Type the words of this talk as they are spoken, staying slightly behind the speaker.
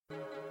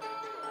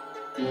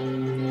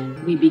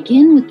We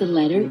begin with the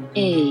letter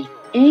A.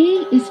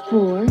 A is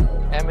for...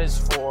 M is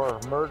for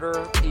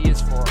murder. E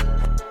is for...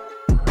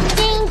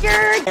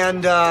 danger!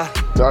 And,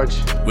 Sarge.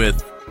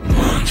 With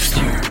monster.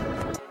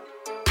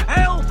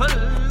 Help!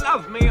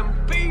 Love me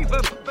and be,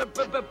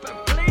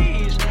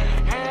 please!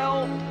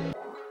 Help!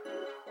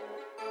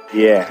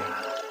 Yeah.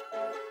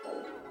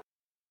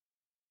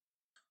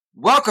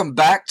 welcome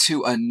back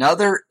to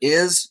another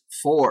Is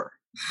For.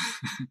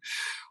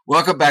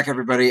 Welcome back,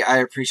 everybody. I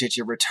appreciate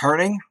you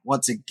returning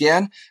once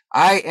again.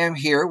 I am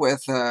here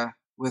with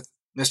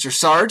Mr.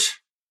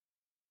 Sarge.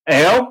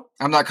 Hello?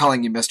 I'm not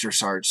calling you Mr.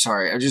 Sarge.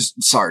 Sorry, I'm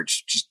just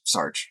Sarge.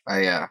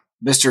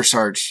 Mr.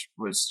 Sarge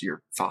was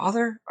your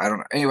father? I don't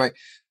know. Anyway,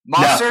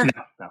 Monster.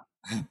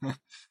 No.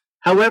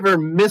 However,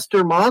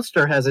 Mr.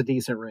 Monster has a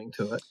decent ring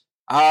to it.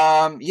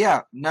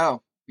 Yeah,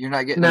 no, you're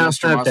not getting a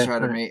Mr. Monster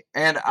out of me.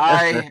 And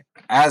I,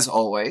 as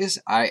always,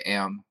 I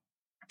am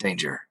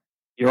Danger.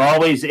 You're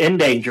always in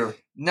danger.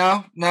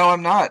 No,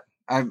 I'm not.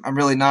 I'm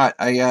really not.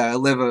 I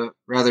live a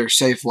rather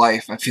safe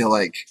life. I feel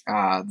like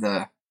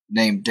the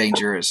name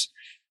Danger is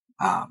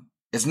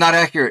it's not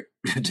accurate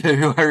to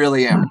who I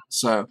really am.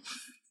 So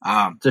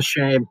it's a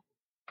shame.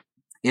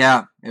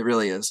 Yeah, it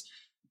really is.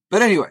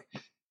 But anyway,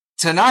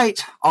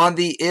 tonight on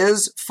the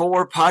Is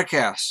For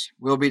podcast,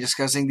 we'll be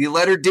discussing the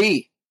letter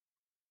D.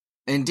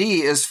 And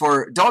D is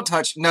for Don't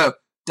Touch. No,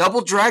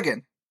 Double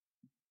Dragon.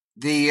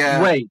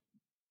 The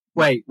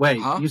Wait.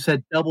 Huh? You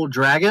said Double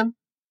Dragon?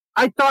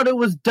 I thought it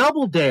was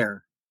Double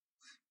Dare.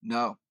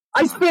 No.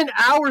 I spent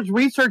hours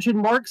researching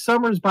Mark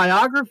Summers'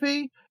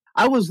 biography.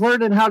 I was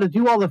learning how to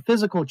do all the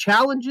physical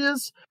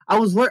challenges.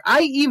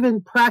 I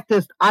even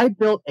practiced. I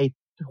built a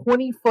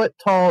 20-foot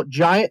tall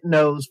giant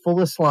nose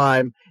full of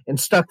slime and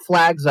stuck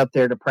flags up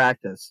there to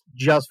practice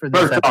just for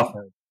this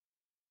episode.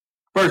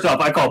 First off,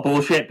 I call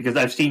bullshit because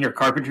I've seen your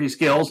carpentry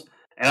skills,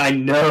 and I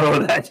know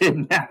that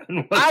didn't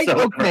happen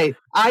whatsoever.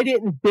 I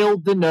didn't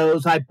build the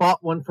nose. I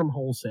bought one from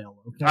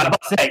wholesale. Okay? I was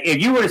about to say,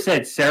 if you would have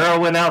said Sarah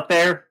went out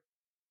there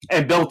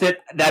and built it,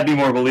 that'd be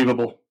more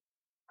believable.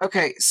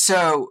 Okay,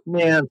 so...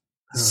 Man.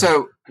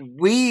 So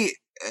we,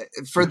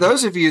 for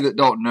those of you that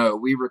don't know,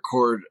 we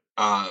record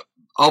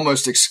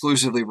almost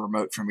exclusively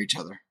remote from each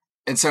other.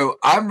 And so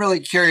I'm really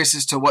curious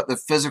as to what the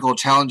physical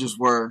challenges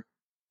were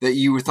that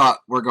you thought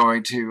were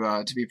going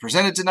to be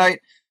presented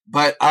tonight.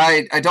 But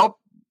I don't,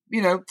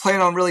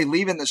 plan on really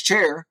leaving this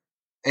chair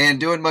and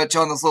doing much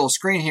on this little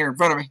screen here in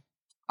front of me.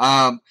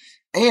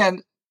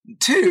 And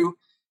two,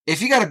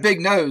 if you got a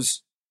big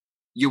nose,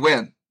 you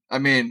win. I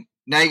mean,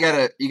 now you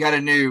got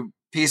a new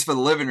piece for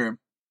the living room.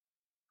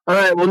 All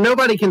right, well,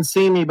 nobody can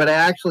see me, but I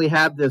actually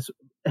have this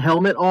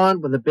helmet on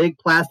with a big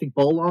plastic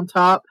bowl on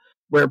top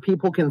where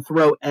people can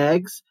throw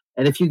eggs,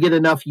 and if you get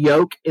enough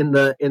yolk in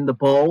the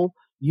bowl,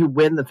 you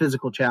win the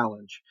physical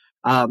challenge.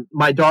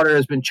 My daughter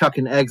has been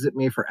chucking eggs at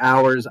me for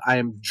hours. I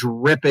am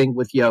dripping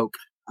with yolk.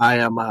 I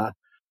am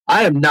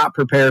not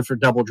prepared for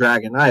Double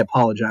Dragon. I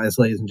apologize,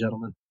 ladies and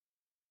gentlemen.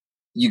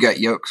 You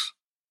got yolks.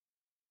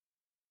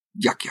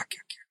 Yuck.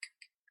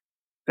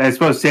 I'm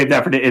supposed to save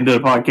that for the end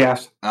of the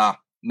podcast.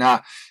 Nah.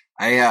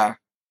 The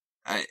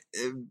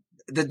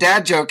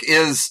dad joke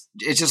is,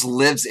 it just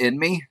lives in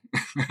me,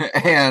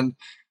 and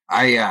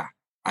I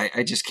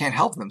just can't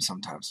help them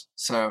sometimes.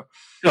 So,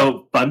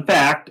 fun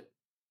fact,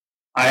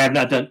 I have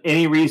not done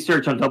any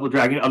research on Double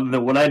Dragon other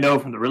than what I know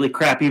from the really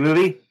crappy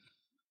movie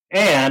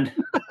and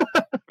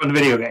from the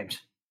video games.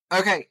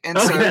 Okay, and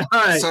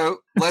right. So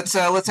let's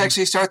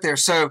actually start there.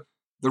 So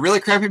the really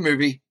crappy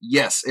movie,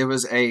 yes, it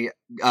was a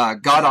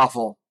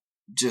god-awful,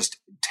 just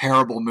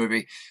terrible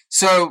movie.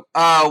 So,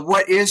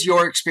 what is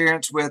your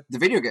experience with the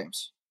video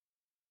games?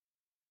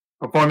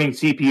 Performing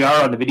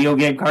CPR on the video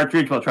game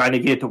cartridge while trying to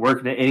get it to work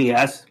in the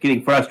NES,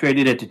 getting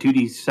frustrated at the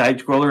 2D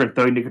side-scroller and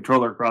throwing the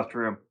controller across the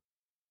room.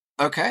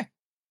 Okay.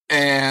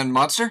 And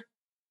Monster?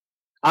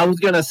 I was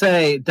going to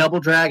say Double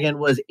Dragon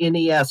was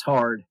NES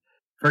hard.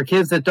 For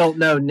kids that don't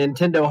know,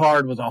 Nintendo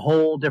hard was a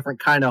whole different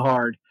kind of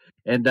hard.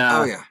 And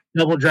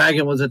Double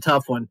Dragon was a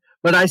tough one.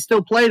 But I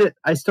still played it.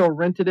 I still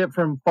rented it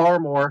from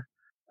Farmore.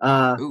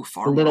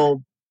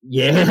 Farmore.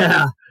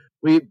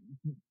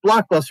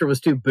 Blockbuster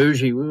was too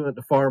bougie. We went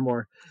to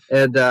Farmore,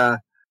 and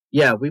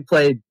we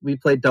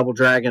played Double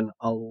Dragon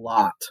a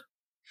lot.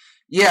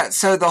 Yeah,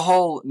 so the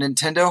whole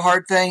Nintendo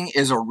hard thing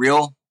is a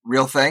real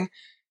thing.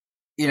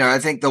 I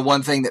think the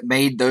one thing that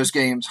made those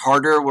games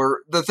harder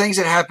were the things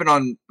that happened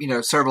on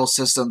several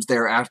systems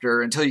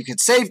thereafter until you could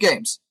save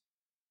games,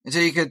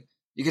 until you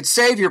could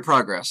save your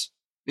progress,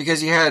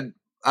 because you had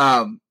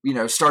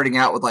starting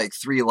out with like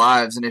 3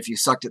 lives, and if you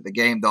sucked at the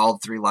game, all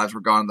 3 lives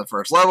were gone in the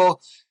first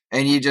level,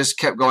 and you just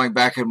kept going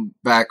back and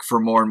back for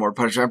more and more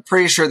punishment. I'm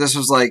pretty sure this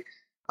was like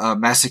a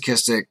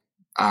masochistic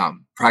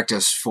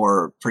practice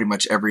for pretty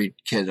much every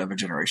kid of a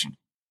generation.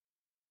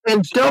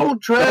 And Double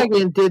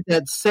Dragon did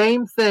that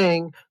same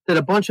thing that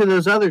a bunch of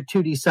those other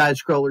 2D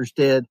side-scrollers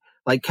did,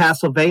 like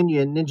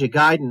Castlevania and Ninja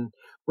Gaiden,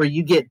 where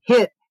you get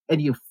hit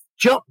and you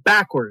jump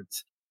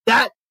backwards.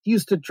 That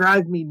used to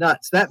drive me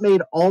nuts. That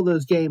made all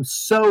those games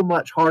so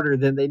much harder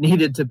than they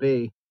needed to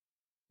be.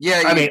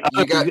 Yeah, I mean,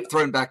 you got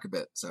thrown back a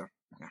bit. So,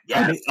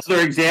 I mean,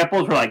 other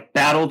examples were like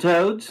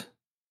Battletoads.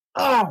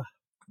 Oh,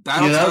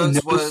 Battletoads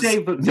no was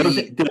save,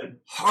 the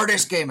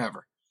hardest game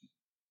ever.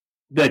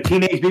 The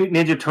Teenage Mutant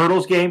Ninja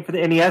Turtles game for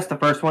the NES, the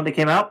first one that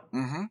came out.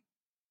 Mm-hmm.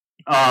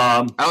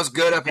 I was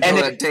good up until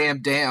that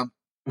damn.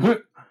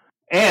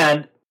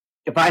 And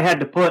if I had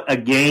to put a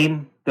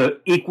game to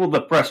equal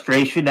the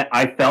frustration that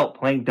I felt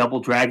playing Double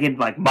Dragon,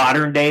 like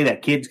modern day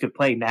that kids could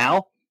play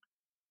now,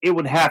 it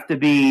would have to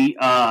be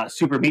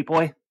Super Meat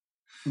Boy.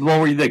 The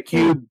one where the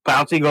cube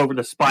bouncing over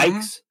the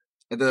spikes.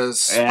 Mm-hmm. The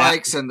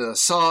spikes and the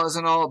saws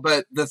and all.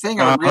 But the thing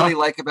I really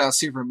like about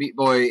Super Meat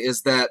Boy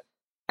is that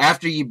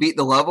after you beat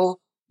the level,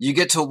 you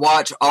get to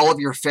watch all of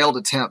your failed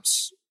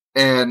attempts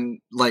and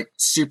like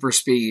super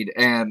speed.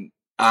 And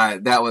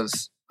that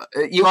was,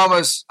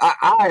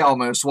 I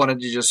almost wanted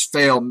to just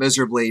fail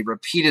miserably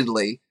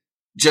repeatedly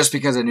just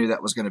because I knew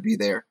that was going to be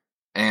there.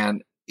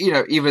 And,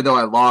 even though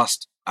I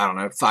lost,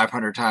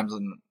 500 times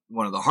in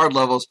one of the hard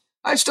levels,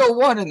 I still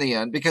won in the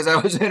end because I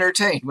was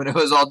entertained when it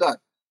was all done.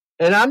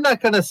 And I'm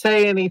not going to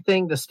say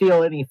anything to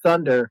steal any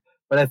thunder,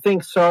 but I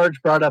think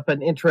Sarge brought up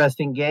an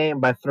interesting game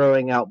by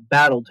throwing out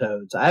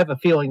Battletoads. I have a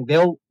feeling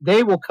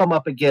they will come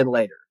up again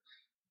later.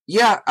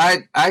 Yeah,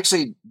 I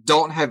actually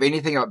don't have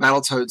anything about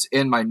Battletoads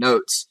in my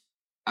notes,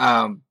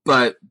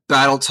 but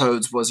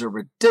Battletoads was a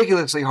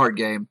ridiculously hard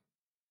game.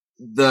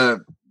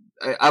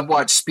 I've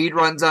watched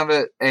speedruns of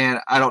it, and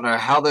I don't know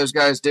how those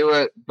guys do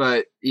it,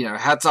 but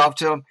hats off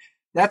to them.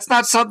 That's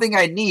not something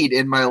I need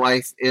in my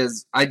life.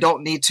 I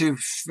don't need to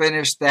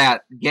finish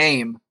that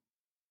game,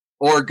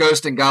 or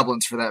Ghost and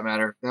Goblins for that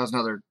matter. That was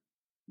another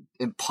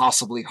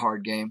impossibly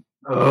hard game.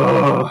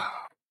 Ugh.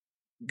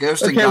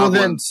 Ghost and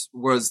Goblins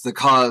was the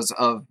cause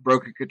of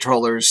broken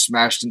controllers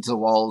smashed into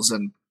walls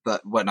and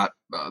whatnot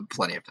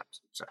plenty of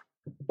times. So.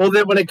 Well,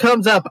 then when it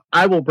comes up,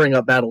 I will bring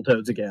up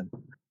Battletoads again.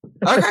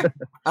 Okay.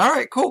 All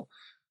right, cool.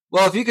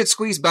 Well, if you could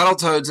squeeze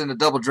Battletoads into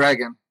Double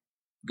Dragon,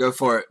 go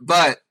for it.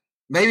 But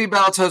maybe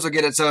Battletoads will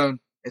get its own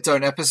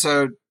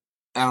episode.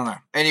 I don't know.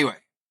 Anyway,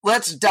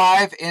 let's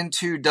dive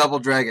into Double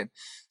Dragon.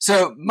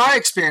 So my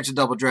experience with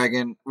Double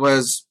Dragon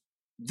was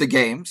the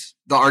games,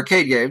 the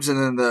arcade games, and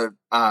then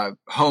the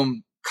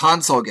home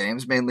console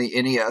games, mainly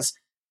NES.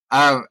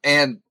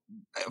 And,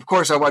 of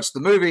course, I watched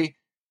the movie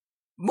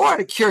more out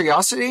of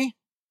curiosity.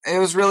 It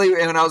was really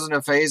when I was in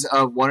a phase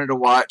of wanting to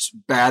watch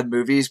bad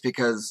movies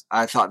because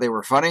I thought they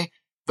were funny.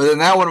 But then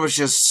that one was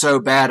just so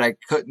bad I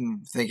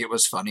couldn't think it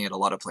was funny in a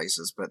lot of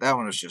places. But that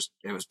one was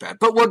it was bad.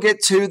 But we'll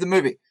get to the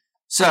movie.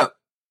 So,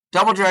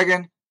 Double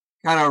Dragon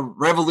kind of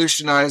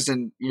revolutionized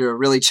and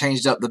really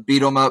changed up the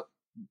beat 'em up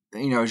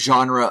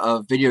genre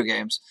of video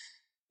games.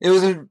 It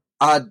was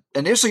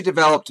initially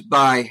developed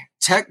by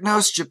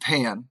Technos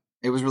Japan.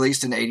 It was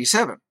released in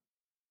 '87.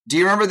 Do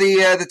you remember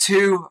the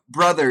two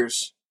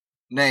brothers'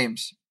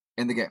 names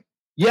in the game?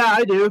 Yeah,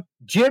 I do.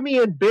 Jimmy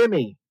and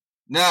Bimmy.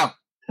 No,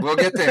 we'll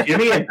get there.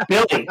 Jimmy and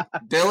Billy.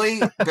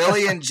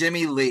 Billy and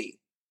Jimmy Lee.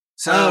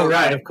 So,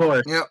 right, of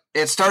course.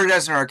 It started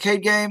as an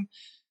arcade game.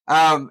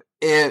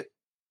 It,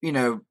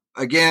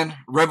 again,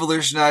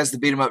 revolutionized the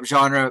beat 'em up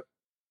genre,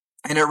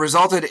 and it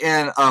resulted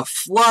in a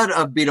flood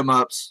of beat 'em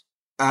ups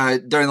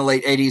during the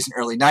late 80s and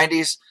early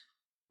 90s.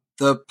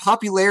 The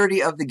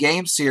popularity of the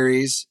game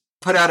series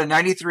put out a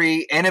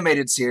 93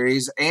 animated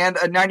series and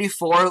a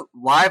 94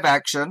 live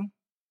action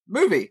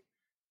movie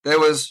that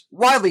was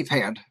widely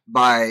panned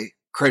by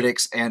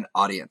critics and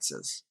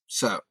audiences.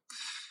 So,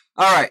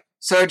 all right.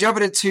 So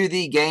jumping into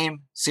the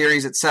game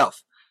series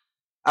itself.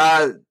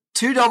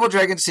 2 Double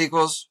Dragon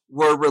sequels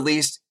were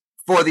released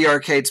for the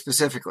arcade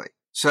specifically.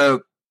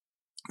 So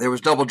there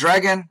was Double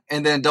Dragon,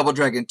 and then Double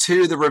Dragon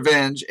 2, The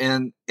Revenge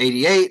in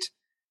 '88,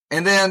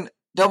 and then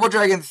Double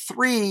Dragon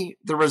 3,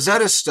 The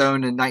Rosetta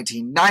Stone in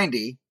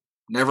 1990.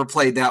 Never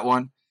played that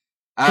one.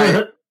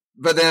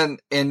 But then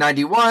in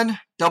 '91,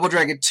 Double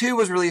Dragon 2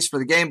 was released for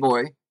the Game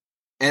Boy,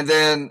 and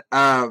then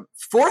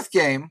 4th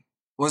game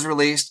was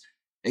released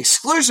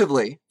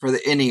exclusively for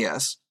the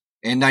NES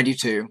in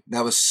 '92.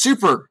 That was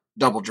Super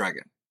Double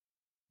Dragon.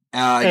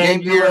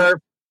 Game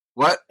Gear.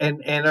 What?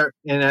 And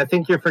I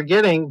think you're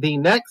forgetting the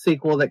next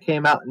sequel that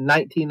came out in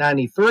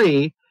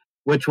 1993,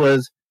 which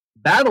was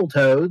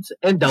Battletoads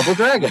and Double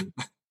Dragon.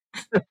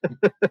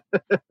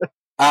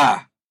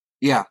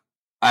 Yeah.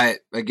 I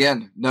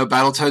no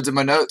Battletoads in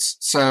my notes.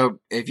 So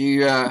if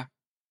you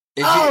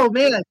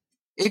man,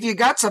 if you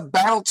got some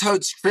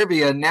Battletoads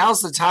trivia,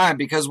 now's the time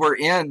because we're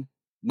in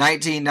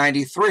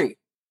 1993.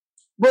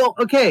 Well,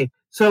 okay.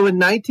 So in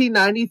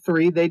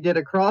 1993, they did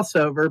a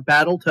crossover,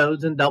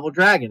 Battletoads and Double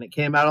Dragon. It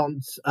came out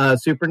on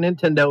Super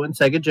Nintendo and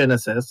Sega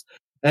Genesis,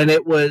 and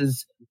it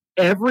was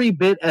every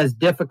bit as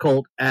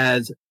difficult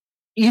as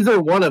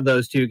either one of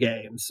those two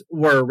games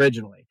were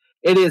originally.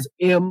 It is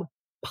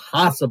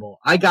impossible.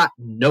 I got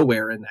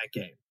nowhere in that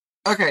game.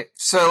 Okay,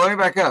 so let me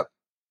back up.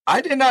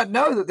 I did not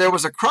know that there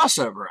was a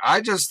crossover.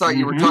 I just thought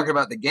you were talking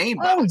about the game.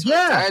 Oh,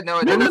 yeah. I had no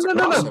idea there was a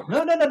crossover.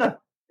 No.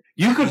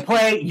 You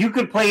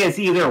could play as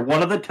either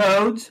one of the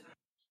Toads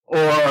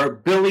or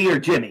Billy or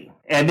Jimmy.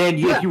 And then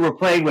if you were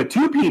playing with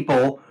 2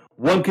 people,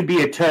 one could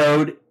be a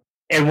Toad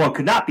and one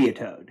could not be a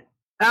toad.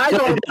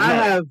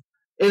 I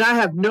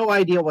have no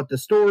idea what the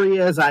story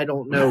is. I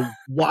don't know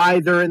why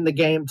they're in the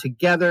game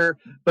together.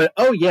 But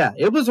oh yeah,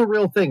 it was a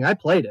real thing. I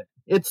played it.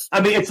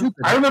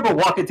 I remember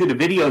walking to the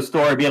video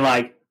store and being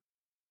like,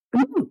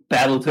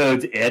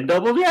 Battletoads and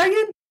Double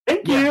Dragon?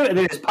 Thank you. And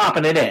then just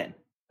popping it in.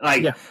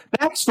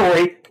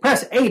 Backstory,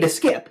 press A to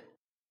skip.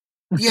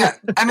 Yeah,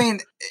 I mean,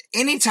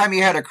 anytime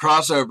you had a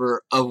crossover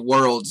of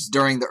worlds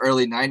during the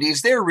early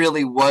 90s, there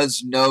really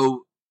was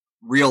no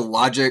real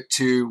logic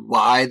to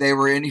why they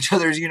were in each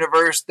other's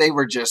universe. They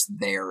were just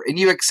there, and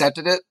you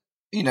accepted it,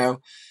 you know.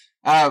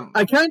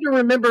 I kind of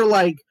remember,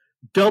 like,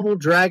 Double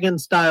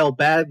Dragon-style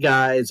bad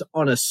guys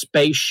on a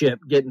spaceship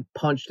getting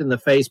punched in the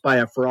face by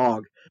a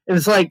frog. And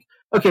it's like,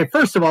 okay,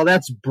 first of all,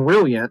 that's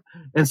brilliant.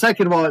 And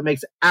second of all, it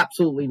makes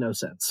absolutely no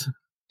sense.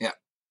 Yeah.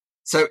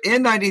 So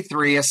in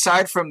 93,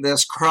 aside from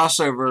this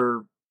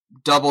crossover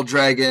Double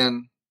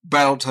Dragon,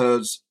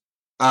 Battletoads,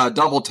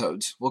 Double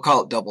Toads, we'll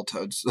call it Double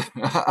Toads.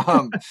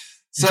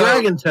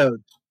 Dragon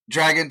Toads.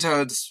 Dragon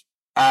Toads.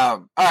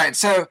 All right,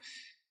 so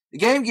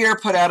Game Gear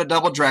put out a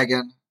Double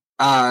Dragon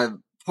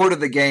port of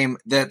the game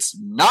that's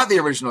not the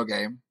original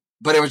game,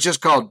 but it was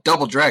just called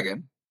Double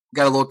Dragon.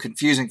 Got a little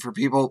confusing for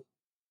people.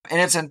 And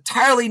it's an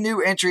entirely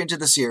new entry into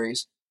the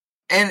series.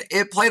 And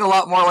it played a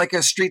lot more like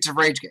a Streets of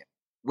Rage game,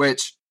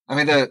 which, I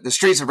mean, the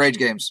Streets of Rage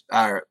games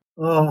are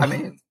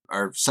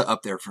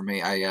up there for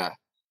me. We're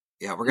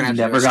going to have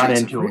never to got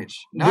into it.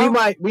 No?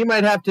 We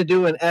might have to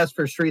do an S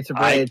for Streets of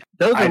Rage.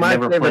 Those are my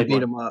favorite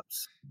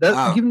beat-em-ups.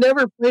 You've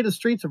never played a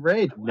Streets of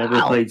Rage?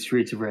 Never played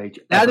Streets of Rage.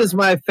 That is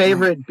my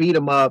favorite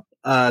beat-em-up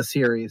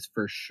series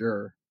for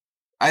sure.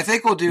 I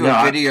think we'll do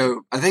a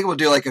video. I think we'll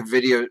do like a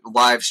video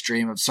live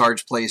stream of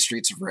Sarge plays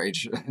Streets of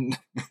Rage.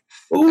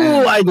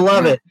 I'd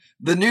love it.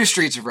 The new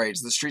Streets of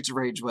Rage. The Streets of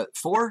Rage,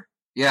 4?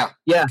 Yeah.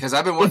 Yeah. Because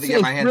I've been wanting to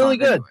get my hands really on it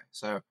good. anyway.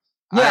 So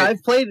yeah,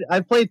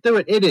 I've played through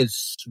it. It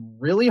is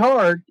really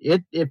hard.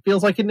 It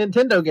feels like a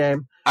Nintendo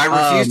game. I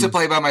refuse to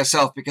play by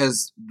myself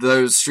because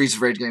those Streets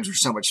of Rage games are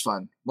so much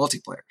fun.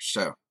 Multiplayer.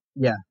 So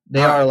yeah,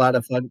 they are a lot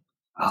of fun.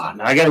 Oh,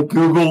 now I gotta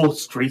Google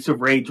Streets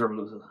of Rage. All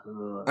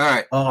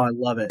right. Oh, I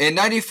love it. In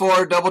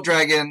 94, Double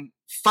Dragon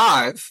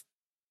 5,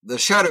 The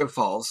Shadow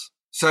Falls.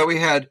 So we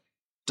had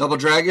Double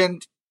Dragon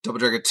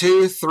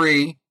 2,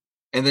 3,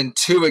 and then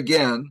 2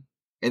 again,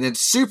 and then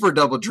Super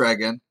Double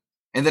Dragon,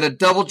 and then a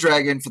Double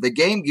Dragon for the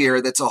Game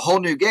Gear that's a whole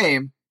new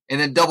game, and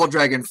then Double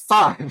Dragon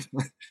 5,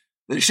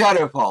 The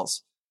Shadow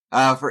Falls,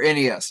 for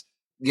NES.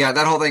 Yeah,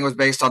 that whole thing was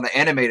based on the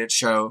animated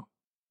show,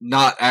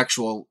 not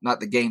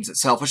the games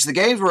itself, which the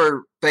games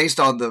were based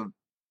on the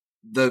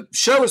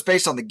show was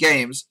based on the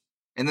games,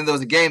 and then there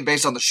was a game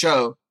based on the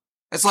show.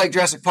 It's like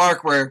Jurassic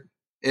Park, where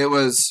it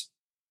was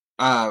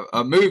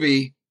a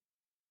movie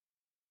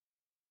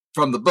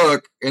from the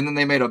book, and then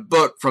they made a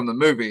book from the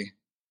movie.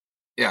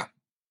 Yeah.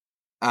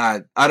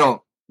 I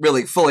don't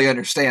really fully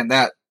understand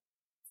that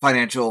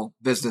financial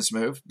business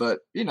move, but,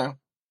 you know.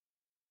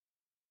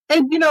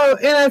 And, and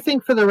I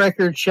think for the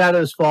record,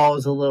 Shadows Fall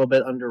is a little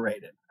bit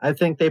underrated. I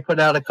think they put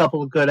out a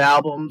couple of good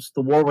albums.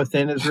 The War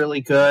Within is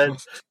really good.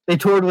 They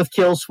toured with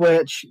Kill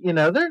Switch.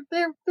 They're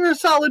a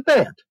solid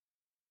band.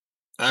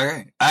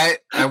 Okay.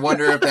 I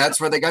wonder if that's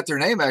where they got their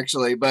name,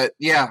 actually. But,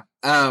 yeah.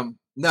 No,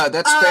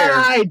 that's fair.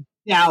 I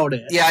doubt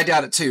it. Yeah, I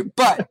doubt it, too.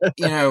 But,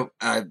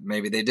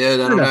 maybe they did.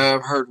 I don't know.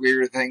 I've heard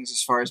weirder things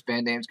as far as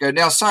band names go.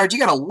 Now, Sarge, you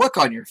got a look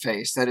on your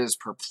face that is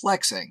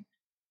perplexing.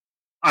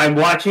 I'm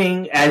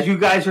watching, as you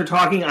guys are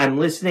talking, I'm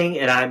listening,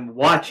 and I'm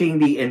watching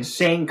the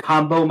insane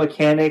combo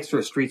mechanics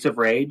for Streets of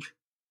Rage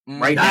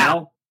right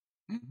now.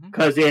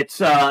 Because it's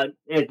not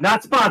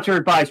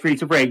sponsored by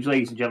Streets of Rage,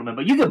 ladies and gentlemen,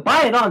 but you can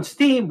buy it on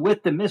Steam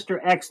with the Mr.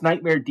 X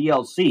Nightmare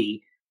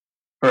DLC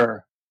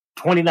for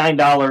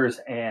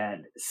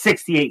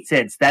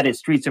 $29.68. That is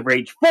Streets of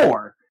Rage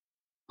 4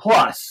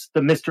 plus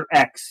the Mr.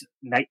 X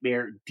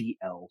Nightmare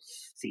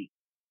DLC.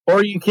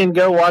 Or you can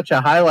go watch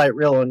a highlight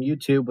reel on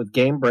YouTube with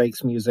Game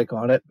Breaks music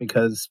on it,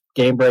 because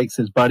Game Breaks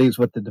is buddies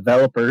with the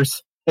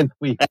developers. And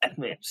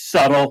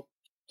subtle.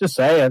 Just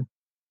saying.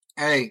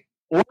 Hey.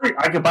 Or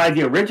I could buy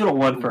the original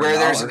one for where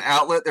there's an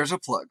outlet, there's a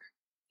plug.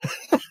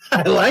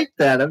 I like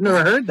that. I've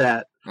never heard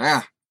that.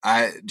 Yeah.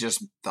 I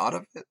just thought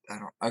of it.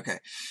 Okay.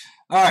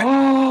 All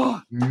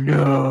right.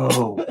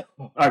 No.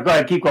 All right, go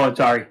ahead. Keep going.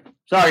 Sorry,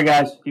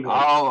 guys. Keep going.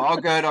 All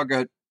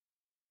good.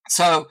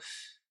 So,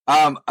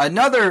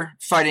 another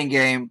fighting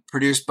game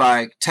produced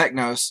by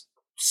Technos,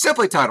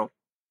 simply titled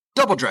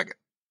Double Dragon,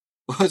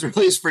 was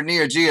released for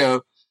Neo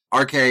Geo,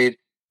 arcade,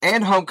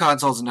 and home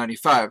consoles in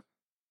 95.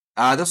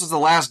 This was the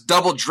last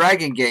Double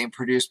Dragon game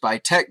produced by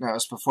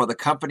Technos before the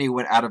company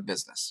went out of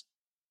business.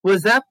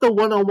 Was that the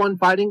one-on-one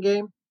fighting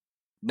game?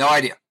 No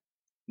idea.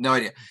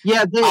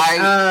 Yeah,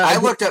 I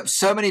looked up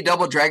so many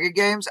Double Dragon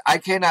games, I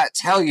cannot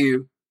tell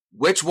you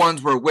which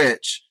ones were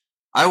which.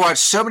 I watched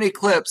so many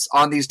clips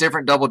on these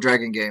different Double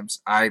Dragon games.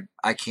 I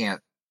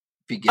can't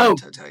begin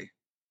to tell you.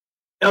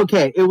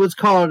 Okay, it was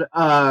called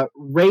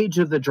Rage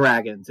of the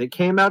Dragons. It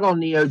came out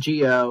on Neo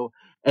Geo,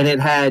 and it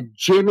had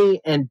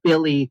Jimmy and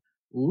Billy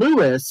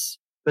Lewis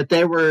but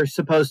they were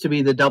supposed to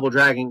be the Double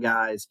Dragon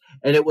guys,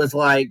 and it was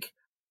like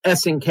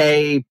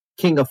SNK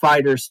King of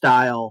Fighters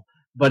style,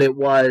 but it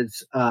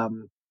was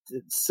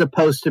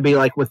supposed to be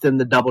like within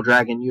the Double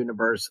Dragon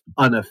universe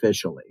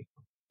unofficially.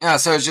 Yeah,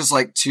 so it's just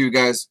like two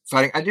guys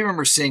fighting. I do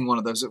remember seeing one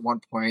of those at one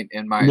point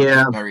in my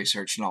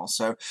research and all.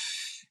 So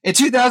in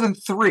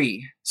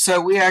 2003, so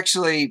we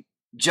actually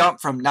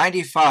jumped from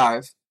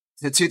 95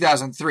 to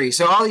 2003.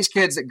 So all these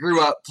kids that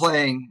grew up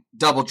playing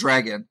Double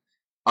Dragon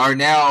are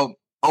now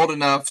old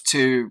enough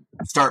to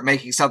start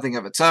making something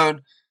of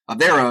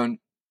their own.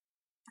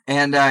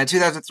 And in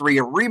 2003,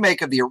 a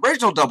remake of the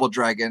original Double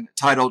Dragon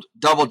titled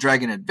Double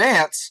Dragon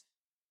Advance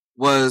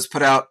was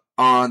put out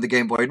on the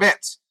Game Boy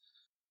Advance.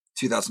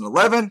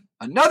 2011,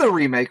 another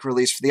remake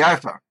released for the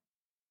iPhone.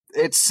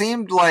 It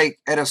seemed like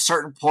at a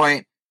certain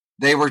point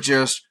they were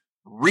just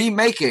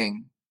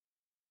remaking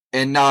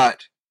and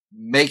not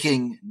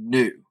making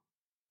new.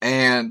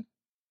 And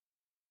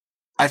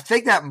I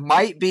think that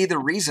might be the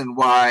reason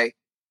why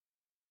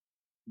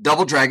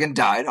Double Dragon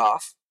died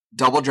off.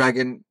 Double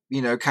Dragon,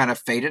 kind of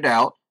faded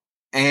out.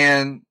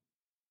 And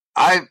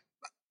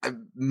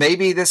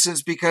maybe this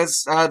is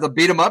because the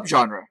beat 'em up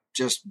genre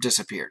just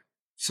disappeared.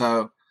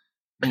 So,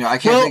 I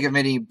can't think of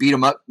many beat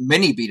 'em up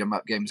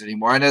games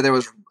anymore. I know there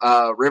was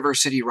River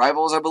City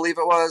Rivals, I believe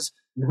it was,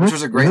 which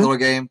was a great little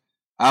game,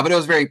 but it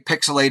was very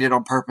pixelated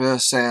on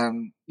purpose,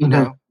 and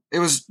it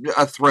was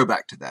a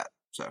throwback to that.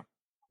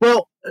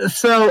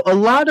 So a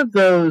lot of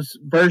those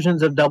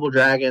versions of Double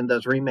Dragon,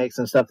 those remakes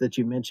and stuff that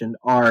you mentioned,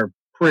 are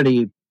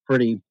pretty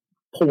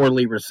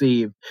poorly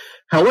received.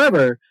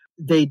 However,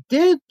 they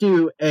did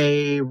do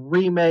a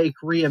remake,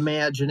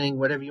 reimagining,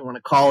 whatever you want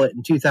to call it,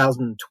 in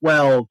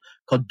 2012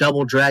 called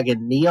Double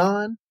Dragon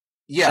Neon.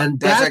 Yeah, and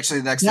that's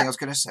actually the next thing I was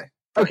going to say.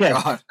 Okay,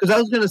 because I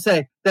was going to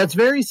say, that's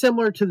very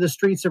similar to the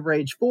Streets of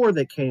Rage 4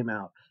 that came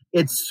out.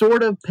 It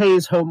sort of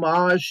pays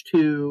homage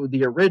to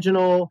the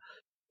original.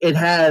 It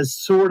has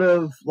sort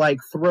of like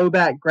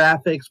throwback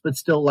graphics, but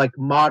still like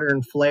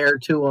modern flair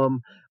to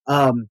them.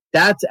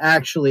 That's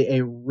actually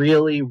a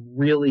really,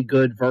 really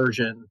good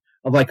version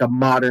of like a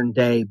modern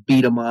day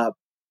beat 'em up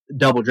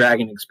Double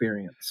Dragon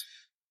experience.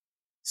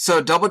 So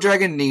Double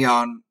Dragon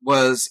Neon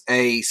was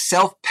a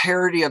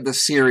self-parody of the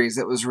series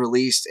that was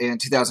released in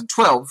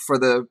 2012 for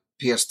the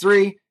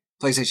PS3,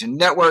 PlayStation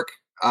Network,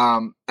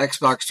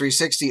 Xbox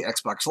 360,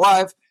 Xbox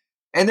Live,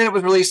 and then it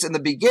was released in the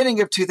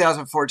beginning of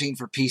 2014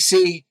 for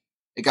PC.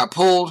 It got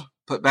pulled,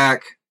 put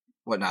back,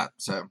 whatnot.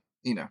 So,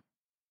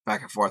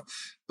 back and forth.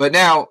 But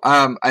now,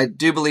 I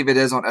do believe it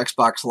is on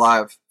Xbox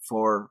Live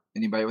for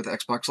anybody with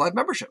Xbox Live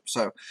membership.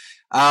 So,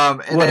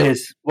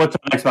 what's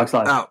on Xbox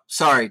Live? Oh,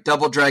 sorry,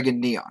 Double Dragon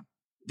Neon.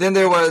 Then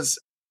there was,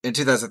 in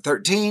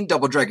 2013,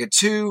 Double Dragon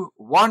 2,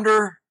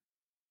 Wander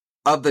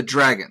of the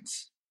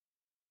Dragons.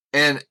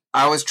 And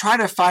I was trying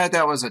to find if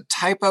that was a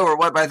typo or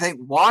what, but I think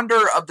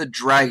Wander of the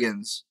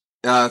Dragons,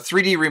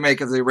 3D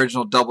remake of the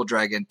original Double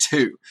Dragon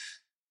 2.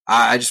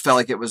 I just felt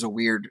like it was a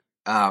weird,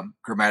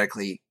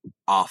 grammatically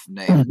off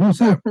name.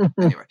 So,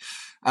 anyway.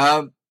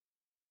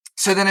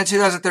 So then in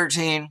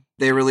 2013,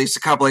 they released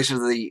a compilation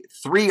of the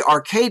 3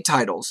 arcade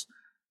titles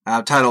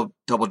titled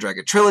Double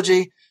Dragon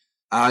Trilogy.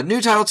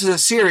 New title to the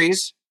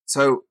series.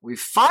 So we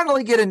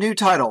finally get a new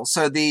title.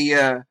 So we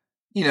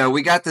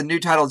got the new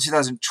title in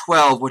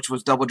 2012, which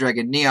was Double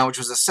Dragon Neon, which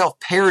was a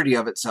self-parody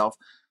of itself.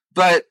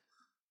 But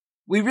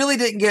we really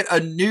didn't get a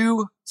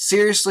new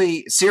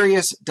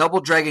serious Double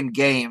Dragon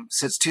game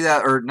since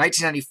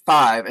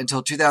 1995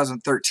 until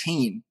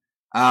 2013.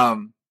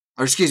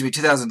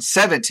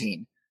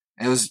 2017.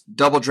 It was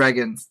Double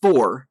Dragon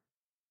 4.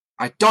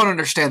 I don't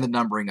understand the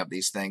numbering of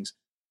these things.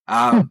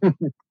 It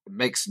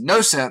makes no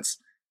sense.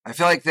 I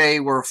feel like they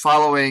were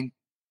following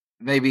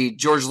maybe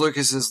George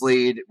Lucas's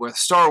lead with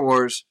Star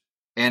Wars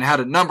and how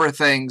to number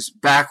things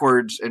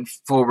backwards and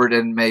forward,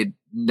 and made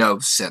no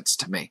sense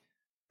to me.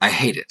 I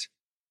hate it.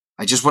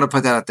 I just want to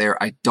put that out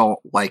there. I don't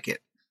like it.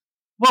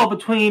 Well,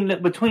 between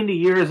the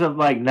years of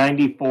like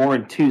 94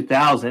 and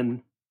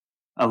 2000,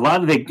 a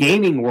lot of the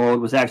gaming world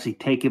was actually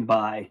taken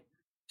by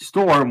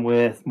storm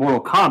with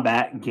Mortal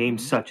Kombat and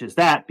games such as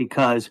that,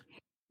 because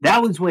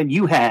that was when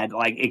you had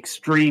like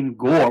extreme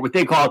gore, what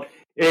they called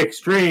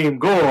extreme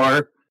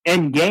gore,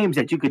 and games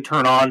that you could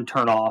turn on,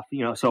 turn off,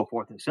 so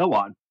forth and so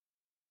on.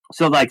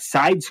 So like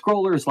side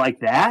scrollers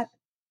like that,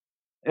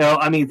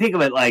 think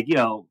of it like,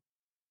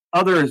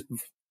 other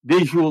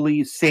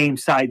visually same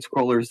side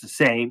scrollers the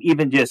same,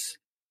 even just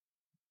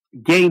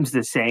games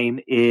the same,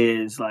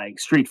 is like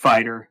Street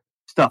Fighter,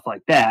 stuff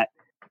like that,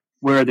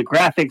 where the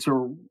graphics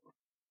are a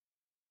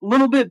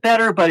little bit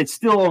better, but it's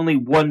still only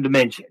one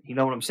dimension. You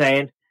know what I'm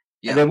saying?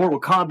 Yeah. And then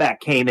Mortal Kombat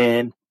came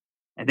in,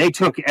 and they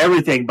took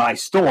everything by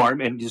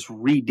storm and just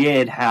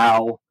redid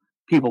how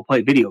people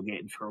play video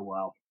games for a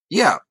while.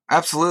 Yeah,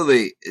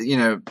 absolutely.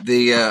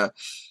 The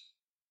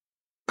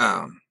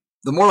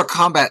Mortal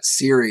Kombat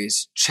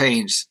series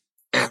changed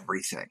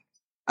everything.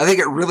 I think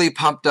it really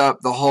pumped up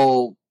the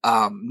whole,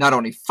 not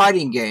only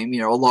fighting game,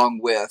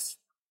 along with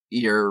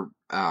your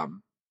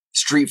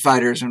Street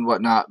Fighters and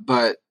whatnot,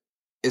 but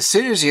as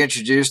soon as he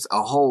introduced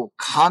a whole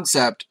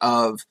concept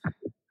of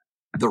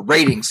the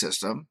rating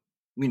system,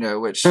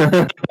 which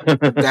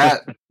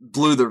that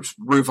blew the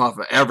roof off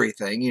of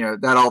everything,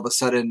 that all of a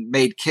sudden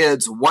made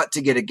kids want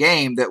to get a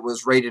game that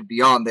was rated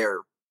beyond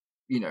their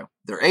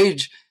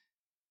age,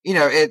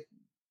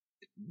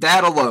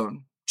 that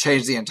alone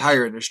changed the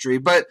entire industry.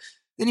 But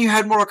then you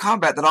had Mortal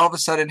Kombat that all of a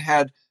sudden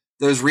had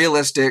those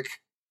realistic,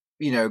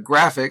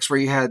 graphics where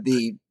you had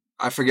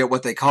I forget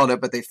what they called it,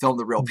 but they filmed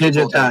the real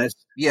people. Digitized.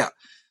 Yeah.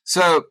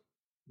 So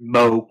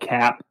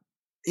mocap.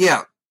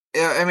 Yeah.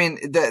 I mean,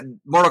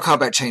 Mortal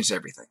Kombat changed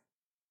everything.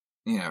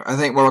 I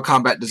think Mortal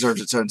Kombat deserves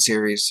its own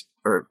series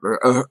or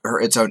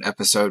its own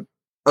episode.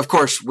 Of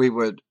course, we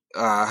would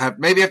have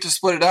to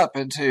split it up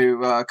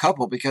into a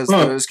couple because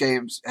those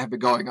games have been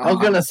going on. I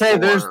was going to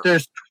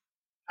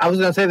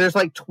say there's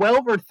like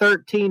 12 or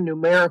 13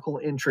 numerical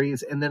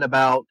entries, and then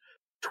about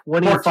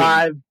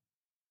 25,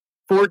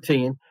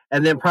 14,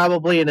 and then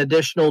probably an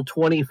additional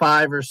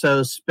 25 or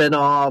so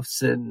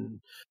spin-offs and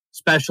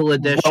special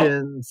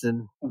editions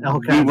and all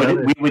kinds of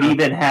we would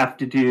even have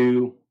to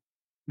do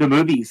the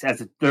movies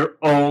as their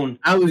own.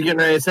 I was getting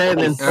ready to say, and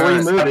then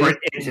 3 movies.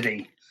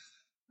 Entity.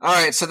 All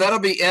right, so that'll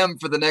be M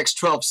for the next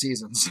 12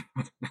 seasons.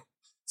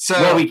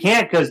 Well, we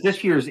can't because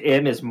this year's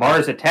M is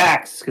Mars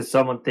Attacks because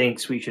someone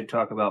thinks we should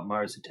talk about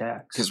Mars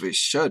Attacks. Because we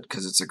should,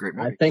 because it's a great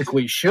movie. I think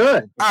we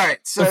should. All right,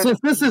 so since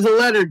this is a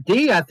letter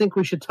D, I think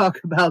we should talk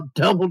about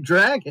Double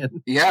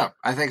Dragon. Yeah,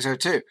 I think so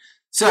too.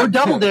 So or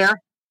Double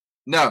Dare.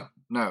 No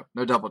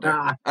Double Dare.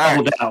 All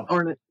right.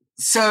 Down.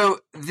 So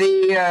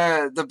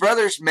the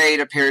brothers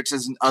made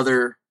appearances in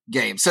other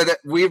games, so that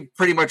we've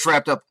pretty much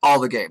wrapped up all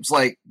the games.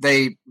 Like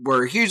they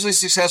were hugely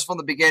successful in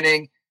the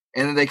beginning,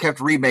 and then they kept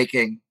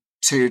remaking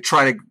to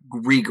try to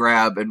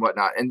re-grab and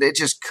whatnot, and they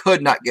just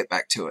could not get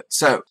back to it.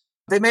 So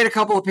they made a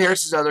couple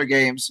appearances in other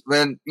games.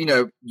 Then,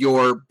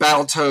 your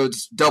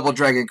Battletoads Double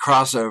Dragon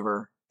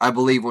crossover, I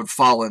believe, would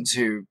fall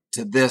into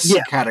this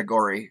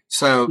category.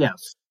 So,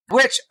 yes.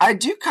 Which I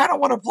do kind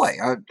of want to play.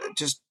 I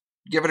just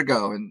give it a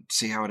go and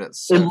see how it is.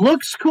 So. It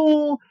looks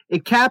cool.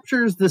 It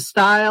captures the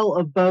style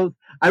of both.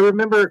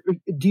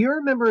 Do you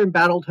remember in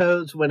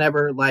Battletoads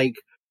whenever, like,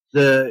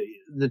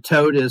 the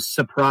toad is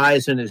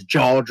surprised and his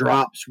jaw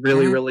drops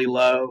really, really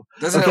low.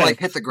 Doesn't it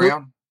hit the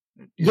ground?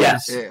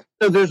 Yes. Yeah.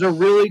 So there's a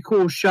really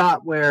cool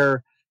shot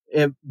where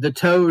if the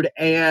toad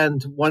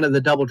and one of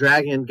the Double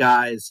Dragon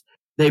guys,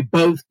 they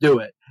both do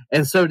it.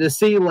 And so to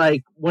see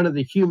like one of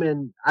the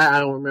human,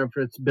 I don't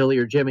remember if it's Billy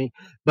or Jimmy,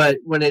 but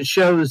when it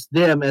shows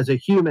them as a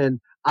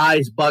human,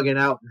 eyes bugging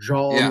out,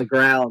 jaw on the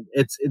ground,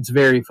 it's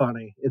very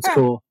funny. It's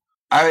cool.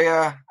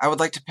 I would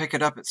like to pick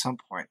it up at some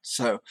point.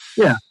 So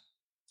yeah.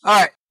 All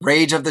right,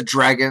 Rage of the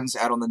Dragons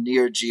out on the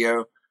Neo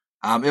Geo.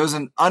 It was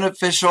an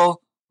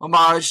unofficial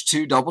homage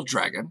to Double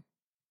Dragon.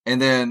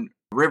 And then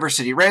River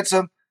City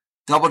Ransom,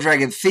 Double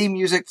Dragon theme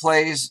music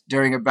plays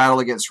during a battle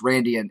against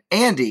Randy and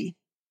Andy,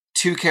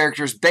 2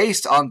 characters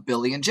based on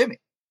Billy and Jimmy.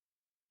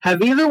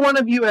 Have either one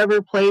of you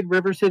ever played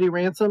River City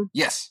Ransom?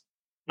 Yes.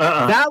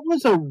 That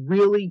was a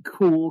really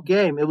cool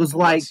game. It was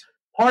like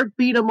part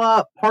beat 'em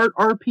up, part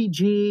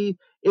RPG.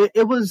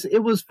 It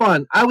was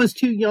fun. I was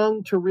too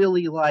young to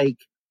really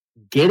like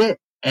get it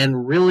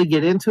and really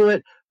get into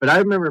it, but I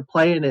remember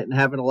playing it and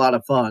having a lot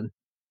of fun.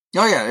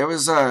 Oh yeah, it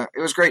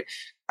was great.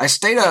 I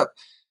stayed up.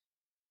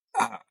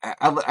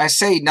 I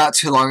say not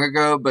too long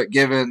ago, but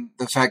given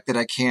the fact that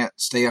I can't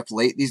stay up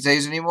late these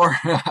days anymore,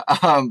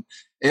 it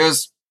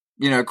was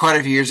quite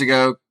a few years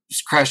ago.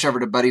 Just crashed over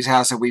to Buddy's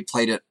house and we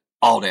played it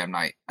all damn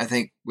night. I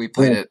think we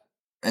played it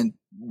and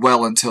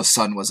well until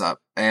sun was up,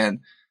 and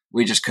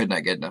we just could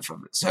not get enough of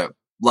it. So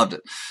loved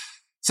it.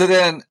 So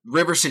then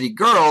River City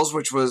Girls,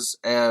 which was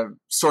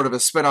sort of a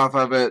spinoff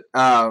of it,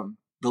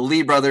 the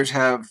Lee brothers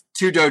have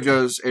 2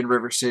 dojos in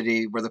River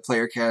City where the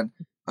player can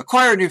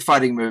acquire new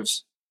fighting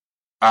moves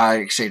in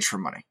exchange for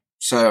money.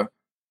 So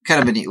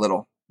kind of a neat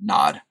little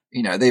nod.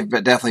 They've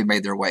definitely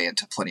made their way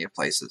into plenty of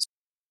places.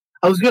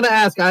 I was going to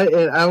ask, I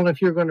don't know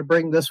if you're going to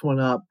bring this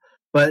one up,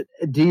 but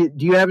do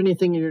you have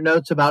anything in your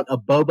notes about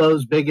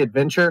ABOBO's Big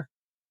Adventure?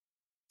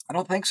 I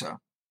don't think so.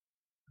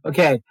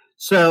 Okay,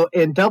 so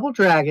in Double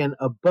Dragon,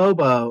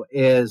 ABOBO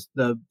is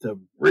the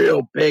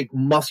real big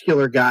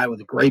muscular guy with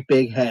a great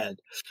big head.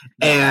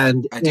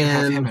 And I do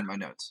have him in my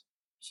notes.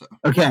 So.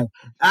 Okay,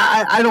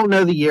 I don't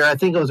know the year. I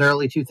think it was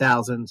early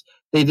 2000s.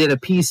 They did a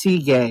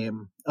PC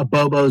game,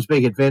 ABOBO's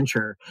Big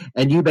Adventure,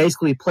 and you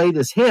basically played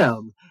as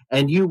him,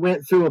 and you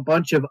went through a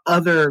bunch of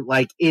other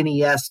like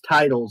NES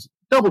titles,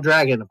 Double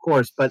Dragon, of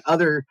course, but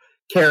other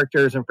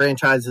characters and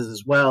franchises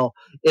as well.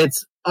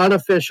 It's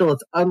unofficial,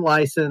 it's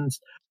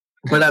unlicensed.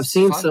 But I've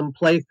seen some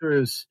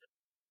playthroughs.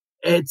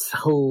 It's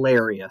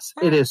hilarious.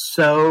 It is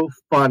so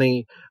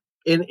funny.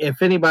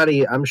 If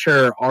anybody, I'm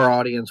sure our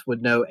audience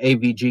would know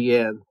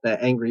AVGN,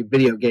 the Angry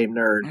Video Game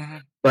Nerd. Mm-hmm.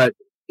 But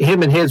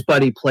him and his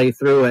buddy play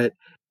through it.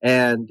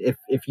 And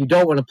if you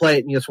don't want to play it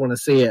and you just want to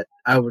see it,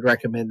 I would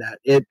recommend that.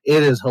 It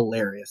is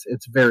hilarious.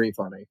 It's very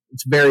funny.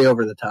 It's very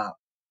over the top.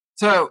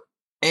 So,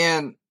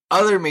 in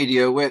other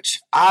media, which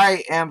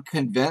I am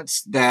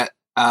convinced that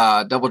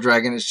Double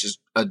Dragon is just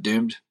a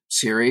doomed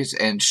series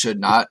and should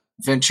not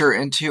venture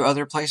into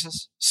other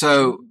places.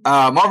 So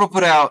Marvel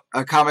put out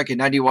a comic in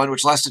 91,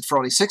 which lasted for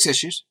only 6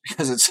 issues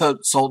because it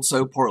sold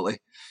so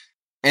poorly.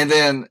 And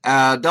then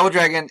Double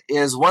Dragon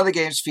is one of the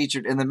games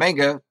featured in the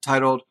manga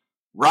titled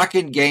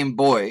Rockin' Game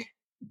Boy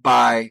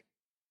by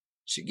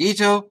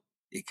Shigito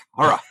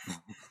Ikahara.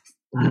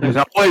 There's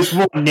always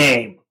one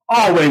name.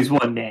 Always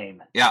one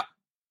name. Yeah.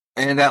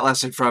 And that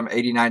lasted from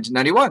 89 to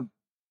 91.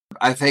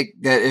 I think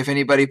that if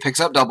anybody picks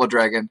up Double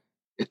Dragon,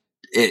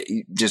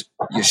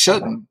 you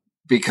shouldn't,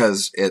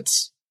 because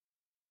it's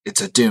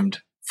a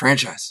doomed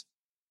franchise.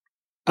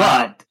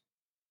 But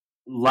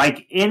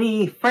like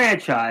any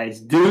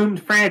franchise,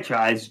 doomed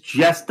franchise,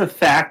 just the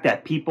fact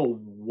that people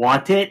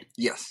want it,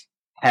 yes,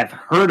 have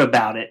heard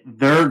about it,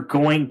 they're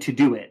going to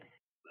do it.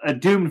 A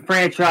doomed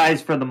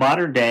franchise for the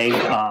modern day,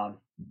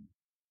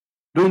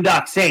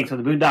 Boondock Saints,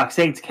 when the Boondock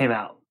Saints came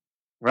out,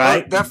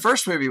 right? Well, that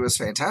first movie was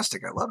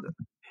fantastic. I loved it.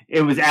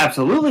 It was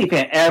absolutely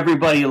fantastic.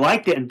 Everybody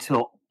liked it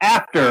until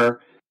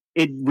after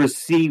it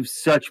received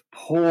such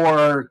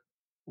poor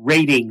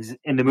ratings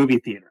in the movie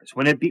theaters.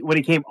 When it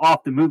came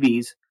off the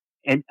movies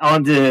and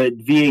onto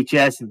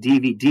VHS and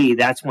DVD,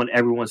 that's when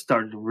everyone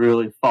started to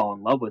really fall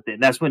in love with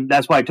it. And that's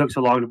why it took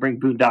so long to bring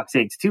Boondock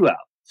Saints 2 out.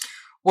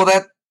 Well,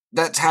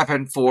 that's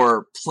happened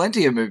for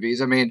plenty of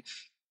movies. I mean,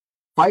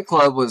 Fight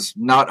Club was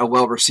not a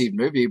well-received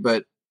movie,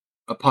 but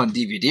upon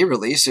DVD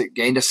release, it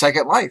gained a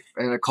second life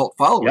and a cult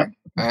following.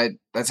 Yep.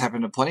 That's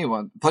happened to plenty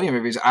of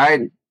movies.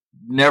 I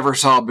never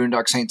saw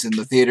Boondock Saints in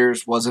the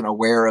theaters, wasn't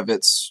aware of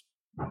its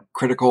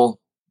critical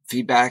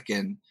feedback,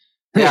 and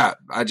I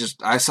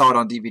saw it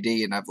on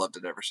DVD, and I've loved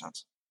it ever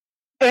since.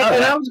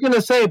 And I was going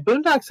to say,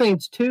 Boondock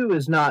Saints 2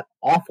 is not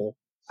awful.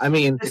 I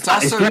mean, it's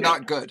also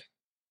not good.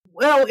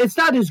 Well, it's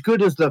not as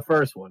good as the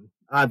first one,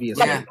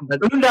 obviously. Yeah.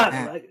 But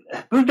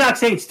Boondock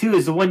Saints 2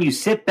 is the one you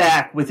sit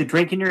back with a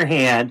drink in your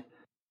hand,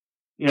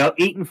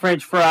 eating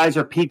French fries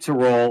or pizza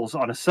rolls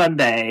on a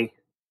Sunday,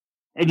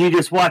 and you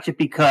just watch it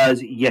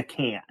because you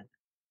can.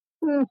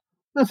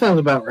 That sounds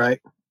about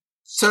right.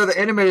 So the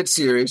animated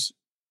series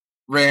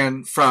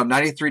ran from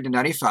 93 to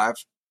 95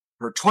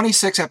 for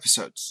 26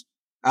 episodes.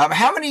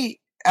 How many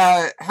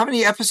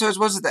episodes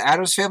was it the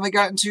Addams Family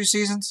got in 2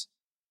 seasons?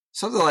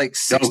 Something like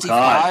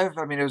 65.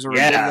 I mean, it was a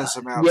ridiculous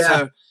amount.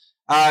 Yeah.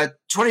 So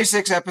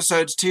 26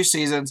 episodes, 2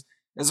 seasons,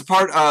 is a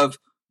part of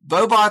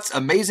Bobot's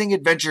Amazing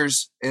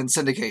Adventures in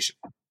syndication.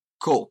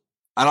 Cool.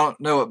 I don't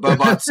know what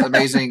Bobot's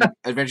Amazing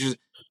Adventures.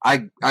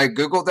 I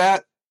Googled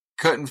that.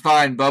 Couldn't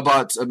find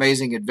Bobot's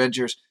Amazing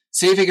Adventures.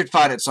 See if you could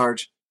find it,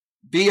 Sarge.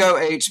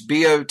 BOHBOT''S.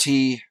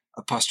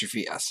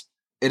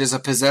 It is a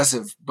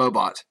possessive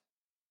Bobot.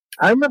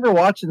 I remember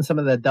watching some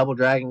of the Double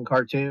Dragon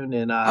cartoon,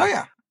 and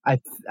I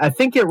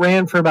think it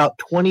ran for about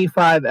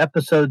 25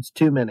 episodes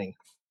too many.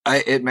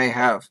 It may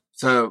have.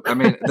 So, I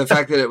mean, the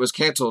fact that it was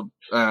canceled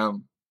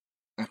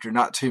after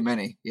not too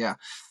many, yeah.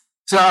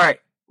 So, all right,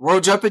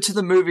 we'll jump into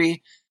the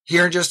movie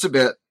here in just a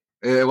bit.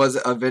 It was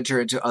a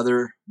venture into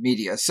other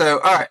media. So,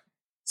 all right.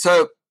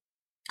 So,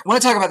 I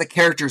want to talk about the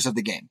characters of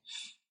the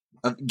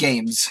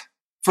games.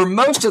 For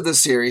most of the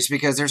series,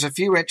 because there's a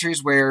few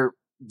entries where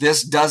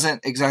this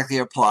doesn't exactly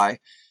apply.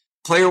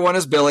 Player 1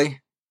 is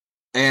Billy,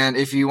 and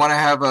if you want to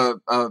have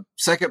a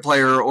second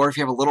player, or if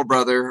you have a little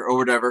brother or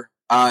whatever,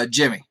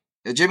 Jimmy.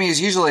 Jimmy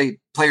is usually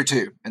player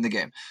 2 in the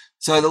game.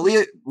 So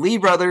the Lee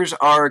brothers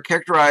are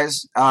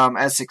characterized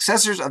as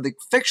successors of the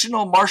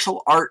fictional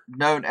martial art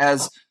known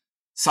as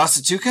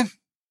Sosatsuken.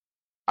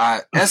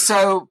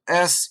 SOSETSUKN.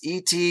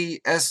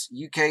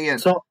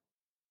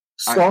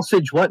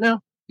 Sausage what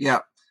now? Yeah.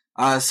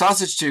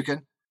 Sausage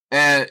Tuken.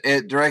 And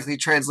it directly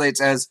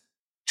translates as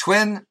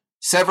twin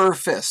sever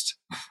fist.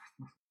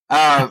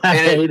 I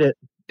hate it.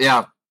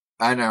 Yeah,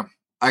 I know.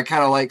 I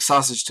kind of like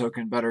Sausage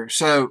Token better.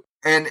 So,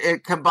 and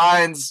it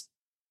combines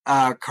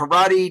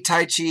karate,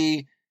 tai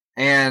chi,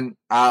 and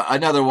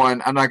another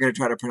one. I'm not going to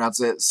try to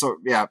pronounce it. So,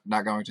 yeah,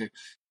 not going to.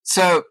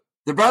 So,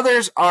 the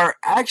brothers are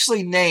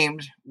actually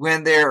named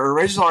when their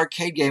original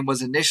arcade game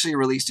was initially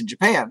released in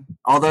Japan,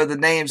 although the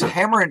names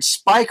Hammer and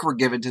Spike were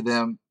given to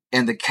them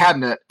in the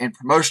cabinet and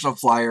promotional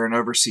flyer in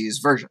overseas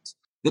versions.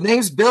 The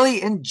names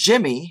Billy and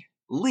Jimmy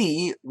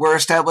Lee were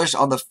established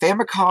on the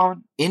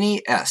Famicom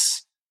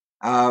NES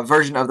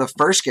version of the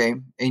first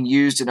game and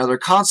used in other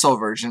console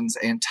versions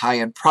and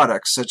tie-in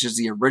products, such as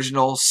the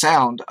original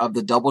sound of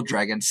the Double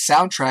Dragon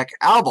soundtrack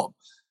album.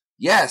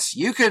 Yes,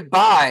 you could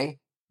buy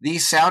the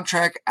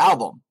soundtrack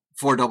album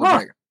for Double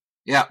Dragon.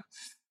 Yeah.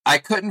 I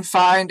couldn't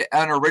find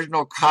an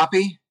original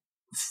copy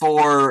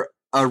for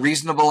a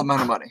reasonable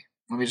amount of money.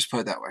 Let me just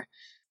put it that way.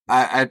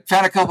 I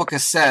found a couple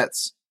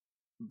cassettes,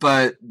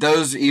 but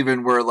those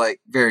even were like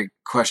very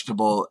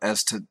questionable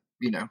as to,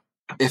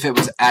 if it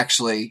was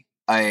actually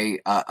an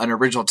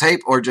original tape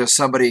or just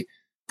somebody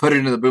put it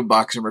into the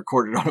boombox and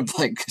recorded on a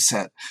blank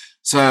cassette.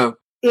 So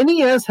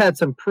NES had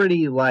some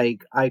pretty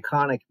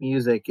iconic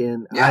music,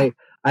 and I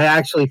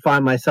actually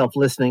find myself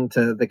listening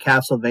to the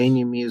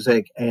Castlevania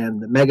music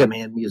and the Mega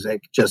Man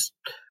music just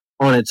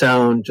on its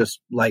own,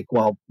 just like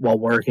while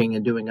working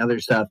and doing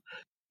other stuff.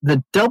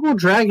 The Double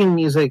Dragon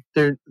music,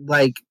 they're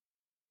like,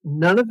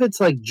 none of it's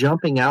like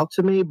jumping out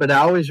to me, but I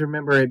always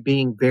remember it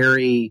being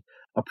very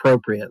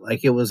appropriate.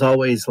 Like, it was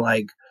always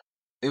like,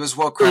 It was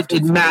well crafted.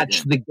 It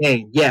matched the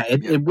game. Yeah,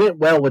 it went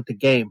well with the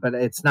game, but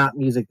it's not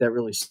music that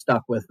really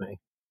stuck with me.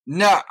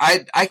 No,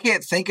 I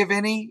can't think of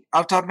any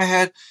off the top of my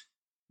head.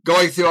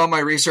 Going through all my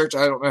research,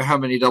 I don't know how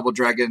many Double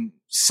Dragon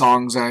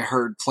songs I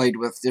heard played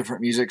with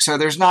different music. So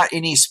there's not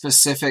any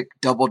specific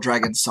Double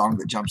Dragon song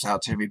that jumps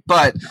out to me.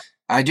 But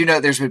I do know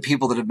there's been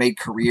people that have made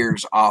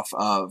careers off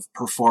of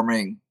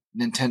performing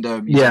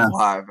Nintendo music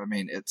live. I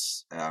mean,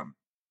 it's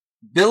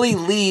Billy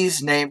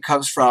Lee's name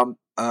comes from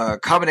a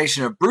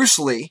combination of Bruce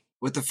Lee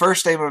with the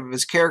first name of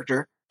his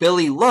character,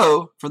 Billy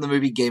Lowe, from the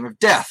movie Game of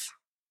Death.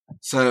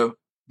 So,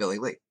 Billy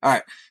Lee. All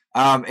right.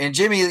 And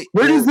Jimmy...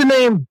 Where does the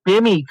name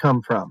Bimmy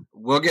come from?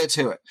 We'll get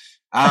to it.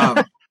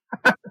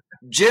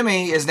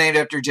 Jimmy is named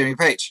after Jimmy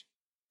Page.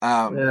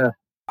 All right.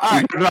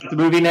 Are we talking about the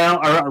movie now?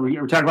 Are we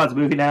talking about the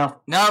movie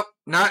now? No,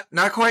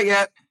 not quite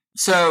yet.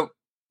 So,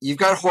 you've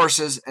got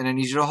horses, and I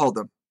need you to hold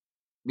them.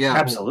 Yeah.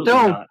 Absolutely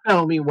Don't not.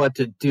 tell me what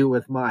to do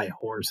with my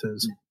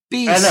horses.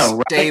 Be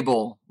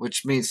stable,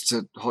 which means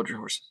to hold your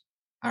horses.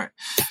 All right.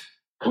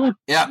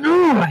 Yeah.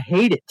 No, I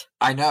hate it.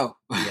 I know.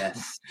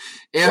 Yes.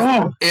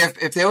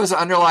 If there was an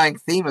underlying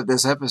theme of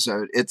this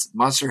episode, it's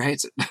Monster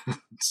hates it.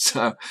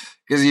 So,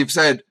 because you've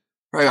said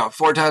probably about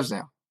 4 times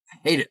now, I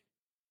hate it.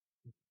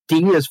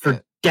 D is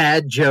for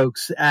dad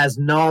jokes as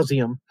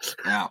nauseum.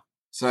 Yeah.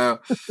 So,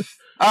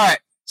 all right.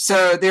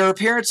 So their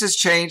appearances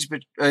change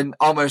in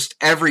almost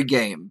every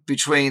game,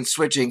 between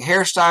switching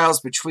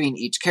hairstyles between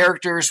each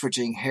character,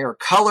 switching hair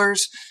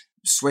colors,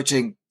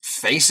 switching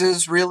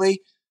faces,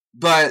 really.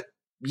 But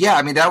yeah,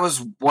 I mean, that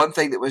was one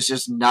thing that was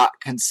just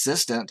not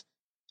consistent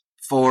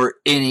for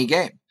any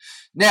game.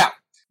 Now,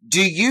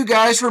 do you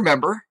guys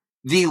remember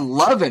the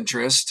love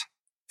interest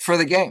for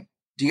the game?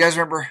 Do you guys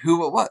remember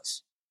who it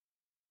was?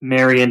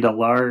 Marion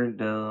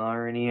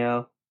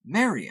Delarnio.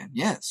 Marion,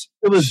 yes.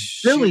 It was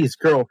Billy's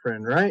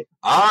girlfriend, right?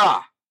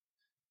 Ah,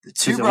 the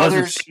two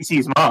brothers.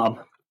 Stacey's mom.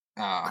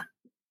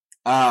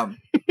 The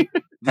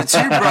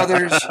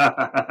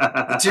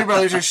two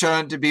brothers are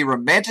shown to be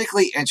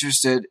romantically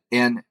interested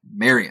in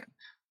Marion,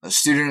 a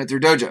student at their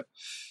dojo.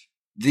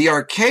 The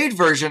arcade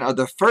version of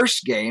the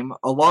first game,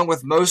 along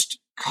with most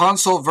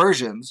console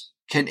versions,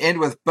 can end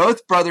with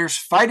both brothers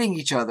fighting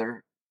each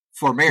other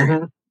for Marion.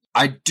 Mm-hmm.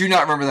 I do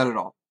not remember that at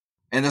all.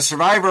 And the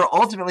survivor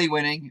ultimately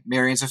winning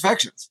Marion's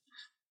affections.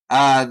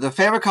 The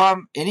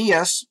Famicom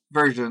NES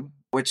version,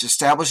 which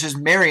establishes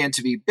Marion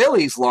to be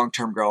Billy's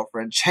long-term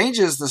girlfriend,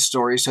 changes the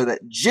story so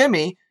that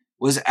Jimmy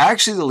was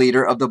actually the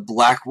leader of the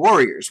Black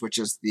Warriors, which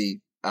is the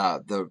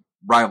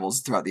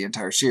rivals throughout the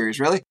entire series,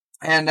 really.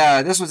 And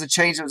this was a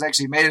change that was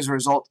actually made as a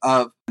result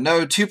of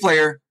no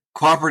 2-player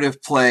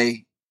cooperative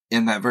play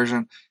in that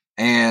version,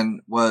 and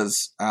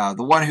was the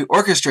one who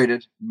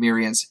orchestrated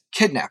Marion's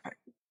kidnapping.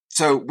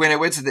 So when it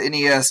went to the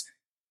NES,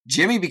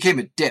 Jimmy became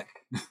a dick.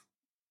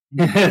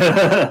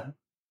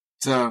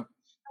 So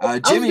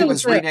Jimmy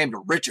was renamed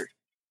Richard.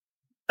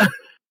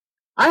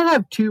 I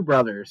have 2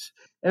 brothers,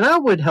 and I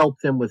would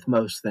help them with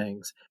most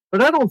things,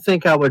 but I don't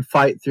think I would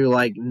fight through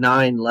like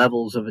 9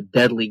 levels of a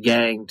deadly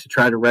gang to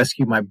try to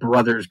rescue my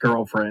brother's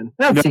girlfriend.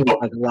 That seems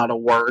like a lot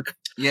of work.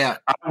 Yeah,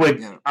 I would.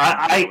 Yeah,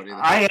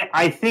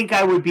 I think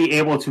I would be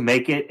able to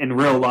make it in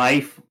real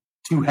life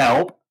to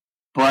help,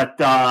 but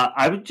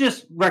I would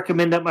just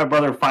recommend that my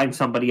brother find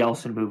somebody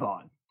else and move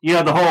on. You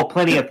know, the whole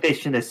plenty of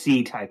fish in the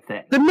sea type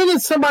thing. The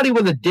minute somebody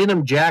with a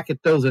denim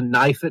jacket throws a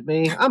knife at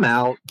me, I'm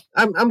out.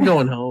 I'm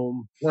going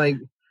home. Like,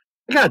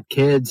 I got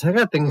kids. I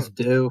got things to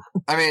do.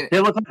 I mean,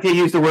 they look like they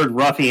use the word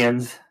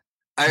ruffians.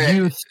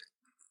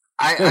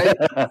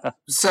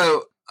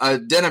 So a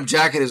denim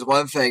jacket is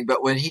one thing,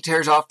 but when he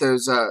tears off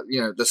those,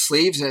 the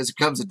sleeves and it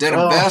becomes a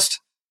denim vest,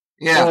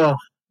 a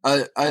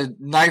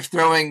knife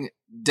throwing,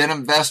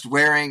 denim vest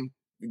wearing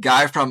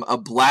guy from a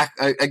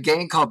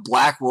gang called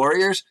Black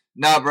Warriors.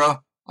 Nah, bro.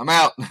 I'm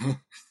out.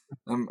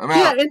 I'm out.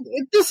 Yeah,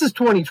 and this is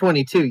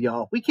 2022,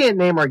 y'all. We can't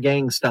name our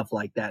gang stuff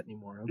like that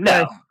anymore. Okay?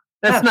 No,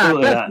 that's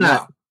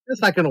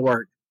not going to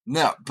work.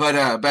 No,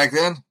 but back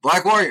then,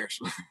 Black Warriors.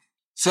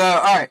 So,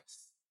 all right,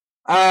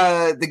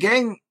 the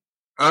gang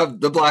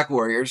of the Black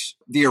Warriors,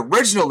 the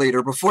original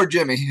leader before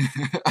Jimmy,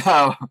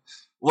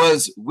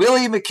 was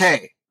Willie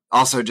McKay,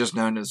 also just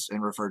known as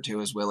and referred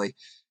to as Willie.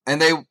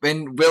 And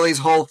Willie's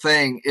whole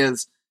thing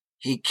is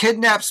he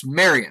kidnaps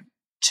Marion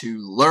to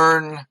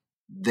learn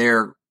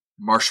their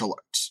martial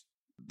arts.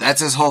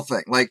 That's his whole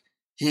thing. Like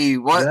is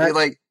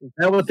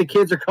that what the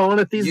kids are calling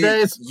it these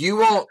days? You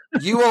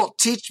won't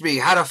teach me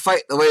how to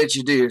fight the way that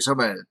you do, so I'm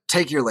gonna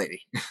take your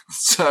lady.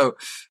 So,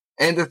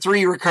 and the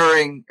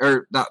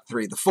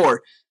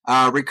 4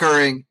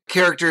 recurring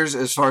characters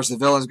as far as the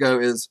villains go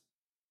is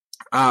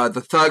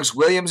the thugs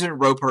Williams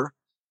and Roper,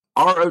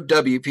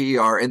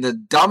 ROWPER, and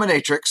the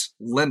dominatrix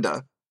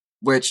Linda,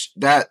 which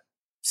that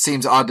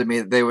seems odd to me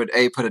that they would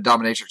put a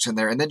dominatrix in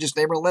there and then just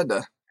name her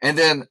Linda. And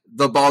then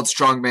the bald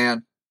strong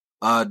man,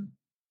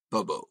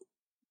 ABOBO.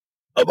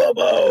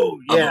 ABOBO,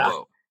 yeah.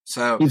 ABOBO.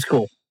 So he's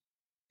cool.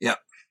 Yeah.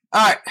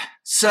 All right,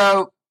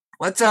 so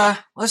let's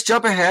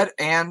jump ahead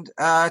and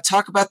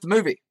talk about the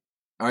movie.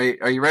 Are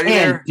you ready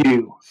there?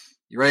 You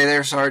ready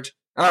there, Sarge?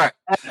 All right.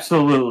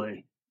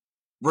 Absolutely.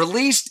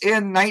 Released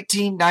in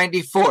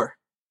 1994,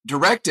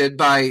 directed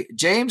by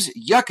James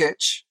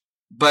Yukich,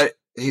 but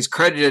he's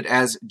credited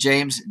as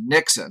James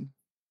Nixon,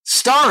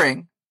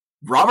 starring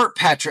Robert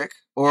Patrick,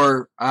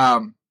 or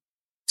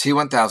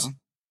T-1000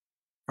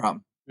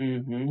 from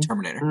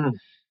Terminator,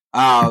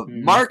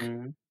 Mark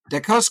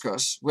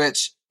Dacascos,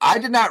 which I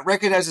did not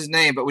recognize his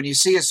name, but when you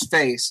see his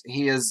face,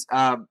 he is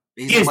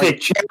the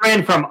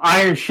chairman from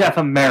Iron Chef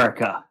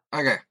America.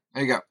 Okay,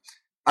 there you go.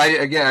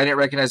 I didn't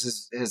recognize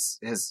his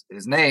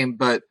name,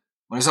 but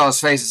when I saw his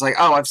face, it's like,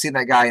 oh, I've seen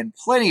that guy in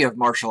plenty of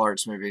martial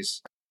arts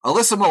movies.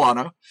 Alyssa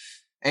Milano,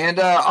 and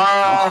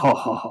our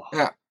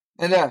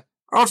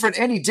old friend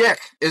Andy Dick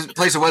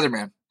plays a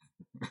weatherman.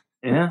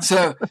 Yeah.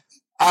 So,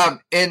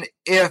 and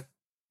if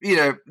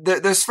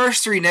those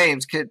first three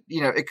names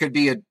it could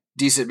be a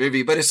decent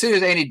movie, but as soon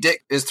as Andy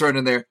Dick is thrown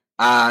in there,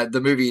 the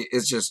movie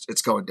is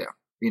it's going down.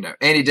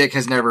 Andy Dick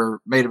has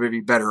never made a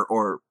movie better,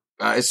 or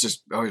it's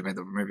just always made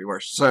the movie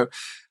worse. So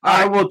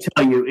I will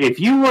tell you,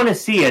 if you want to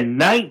see a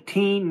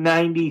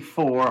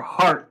 1994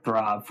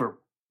 heartthrob for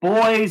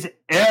boys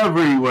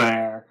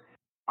everywhere,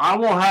 I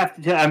will have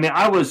to tell you,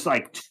 I was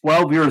like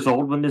 12 years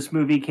old when this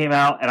movie came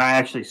out, and I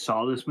actually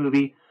saw this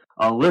movie.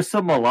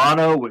 Alyssa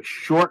Milano with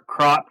short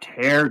cropped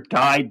hair,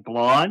 dyed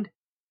blonde,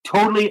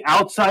 totally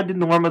outside the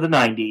norm of the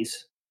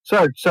 90s.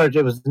 Sarge,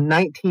 it was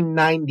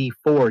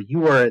 1994. You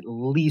were at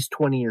least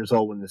 20 years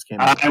old when this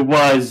came out. I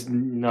was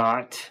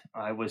not.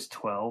 I was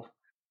 12.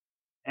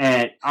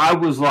 And I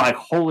was like,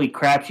 holy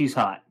crap, she's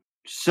hot.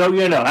 So,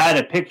 I had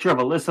a picture of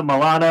Alyssa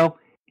Milano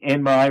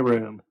in my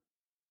room.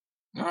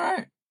 All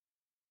right.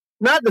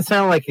 Not to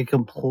sound like a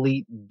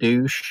complete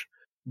douche,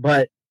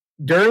 but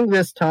during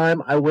this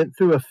time, I went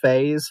through a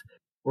phase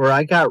where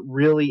I got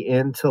really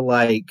into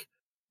like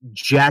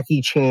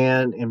Jackie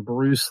Chan and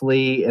Bruce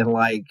Lee and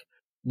like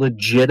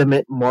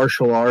legitimate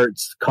martial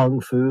arts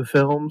kung fu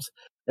films,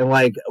 and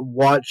like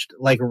watched,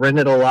 like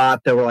rented a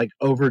lot that were like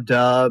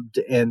overdubbed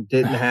and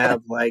didn't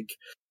have like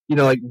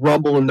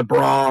Rumble in the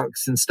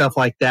Bronx and stuff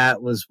like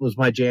that was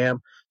my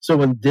jam. So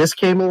when this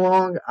came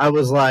along, I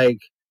was like,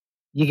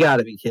 you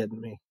gotta be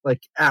kidding me.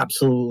 Like,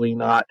 absolutely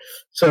not.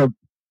 So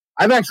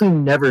I've actually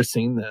never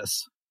seen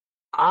this.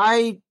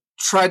 I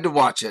tried to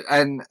watch it,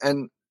 and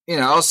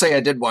I'll say I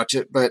did watch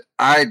it, but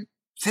I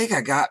think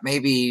I got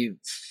maybe,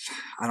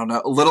 I don't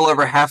know, a little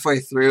over halfway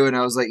through, and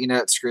I was like,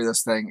 screw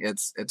this thing.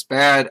 It's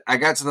bad. I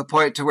got to the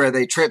point to where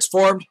they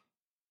transformed,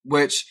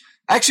 which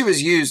actually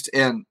was used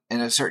in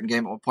a certain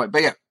game at one point.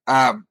 But yeah,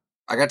 I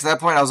got to that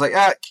point. I was like,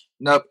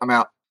 nope, I'm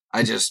out.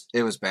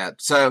 It was bad.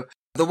 So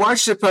the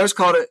Washington Post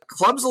called it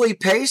clumsily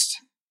paced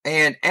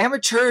and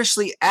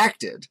amateurishly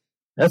acted.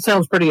 That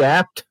sounds pretty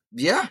apt.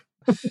 Yeah.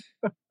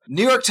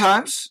 New York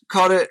Times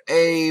called it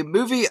a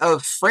movie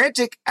of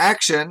frantic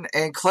action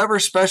and clever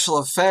special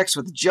effects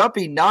with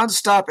jumpy,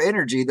 nonstop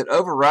energy that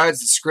overrides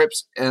the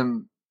script's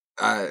Rotten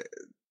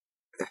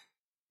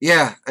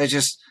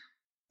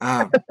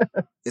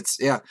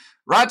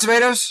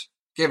Tomatoes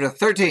gave it a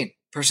 13%.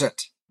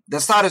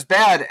 That's not as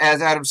bad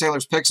as Adam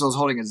Sandler's Pixels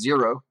holding a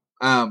 0.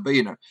 But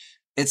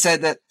it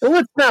said that. And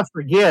let's not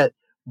forget,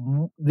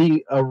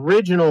 the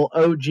original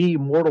OG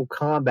Mortal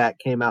Kombat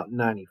came out in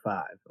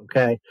 95.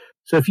 Okay.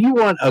 So if you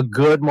want a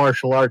good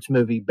martial arts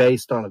movie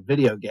based on a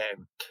video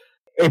game,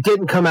 it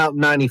didn't come out in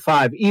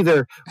 95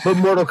 either, but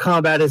Mortal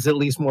Kombat is at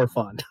least more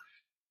fun.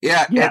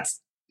 Yeah.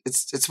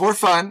 It's more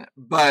fun,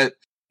 but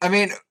I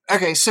mean,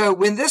 okay, so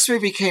when this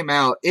movie came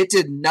out, it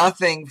did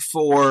nothing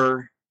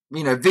for,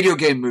 video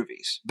game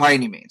movies by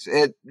any means.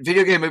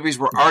 Video game movies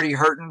were already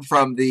hurting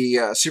from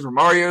the Super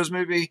Mario's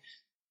movie.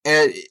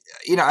 And,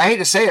 I hate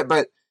to say it,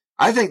 but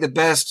I think the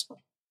best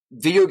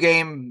video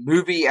game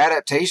movie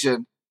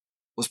adaptation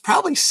was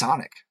probably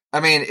Sonic. I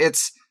mean,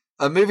 it's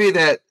a movie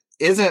that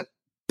isn't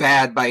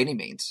bad by any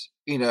means,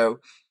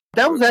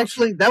 That was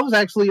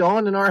actually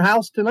on in our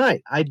house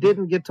tonight. I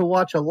didn't get to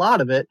watch a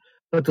lot of it,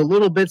 but the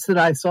little bits that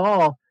I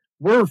saw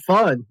were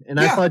fun. And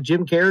I thought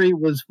Jim Carrey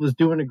was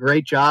doing a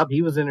great job.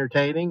 He was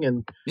entertaining,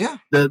 and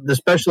the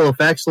special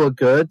effects look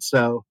good.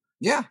 So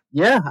you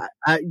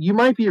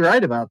might be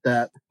right about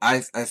that.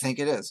 I think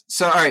it is.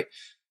 So, all right.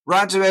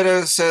 Rotten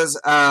Tomatoes says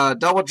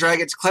Double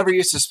Dragon's clever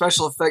use of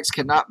special effects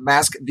cannot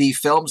mask the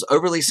film's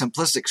overly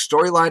simplistic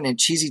storyline and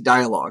cheesy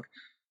dialogue,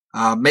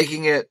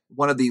 making it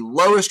one of the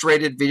lowest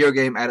rated video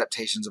game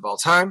adaptations of all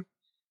time.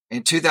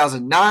 In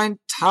 2009,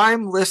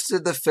 Time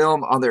listed the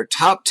film on their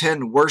top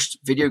 10 worst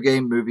video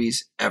game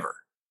movies ever.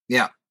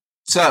 Yeah.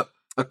 So,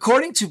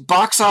 according to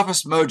Box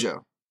Office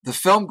Mojo, the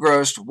film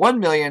grossed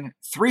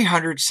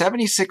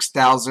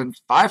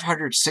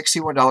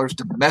 $1,376,561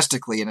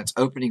 domestically in its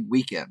opening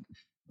weekend.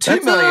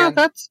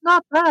 That's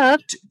not bad.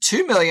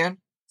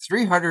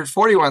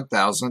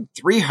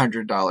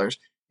 $2,341,300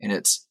 in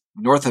its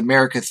North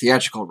America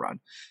theatrical run.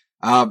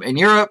 In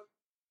Europe,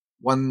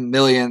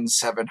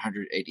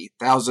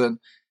 $1,780,000.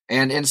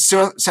 And in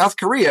South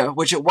Korea,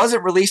 which it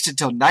wasn't released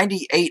until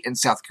 98 in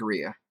South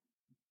Korea.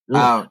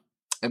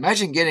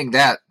 Imagine getting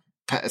that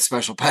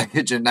special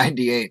package in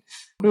 '98.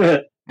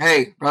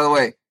 Hey, by the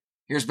way,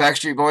 here's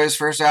Backstreet Boys'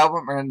 first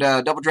album and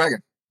Double Dragon.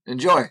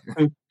 Enjoy.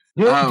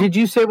 Did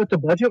you say what the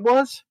budget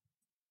was?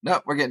 No,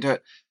 we're getting to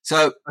it.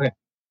 So,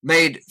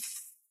 made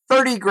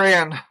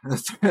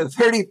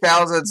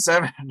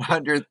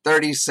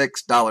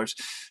 $30,736.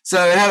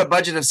 So it had a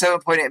budget of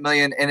 $7.8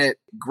 million, and it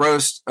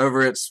grossed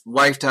over its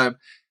lifetime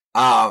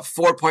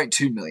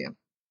 $4.2 million.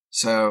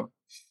 So,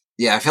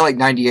 yeah, I feel like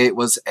 '98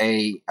 was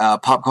a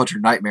pop culture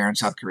nightmare in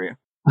South Korea.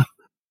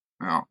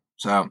 Back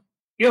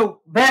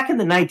in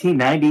the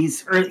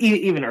 1990s or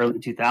even early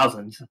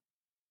 2000s,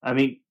 I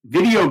mean,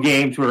 video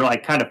games were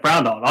like kind of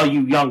frowned on. All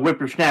you young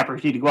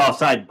whippersnappers need to go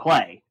outside and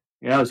play.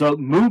 So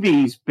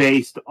movies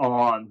based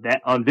on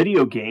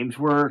video games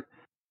were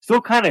still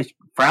kind of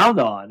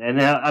frowned on.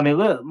 And I mean,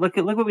 look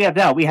what we have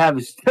now. We have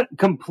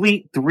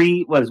complete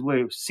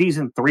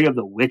season 3 of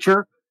The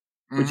Witcher,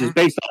 which is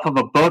based off of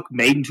a book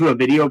made into a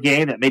video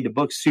game that made the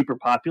book super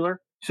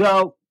popular.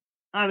 So,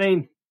 I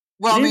mean,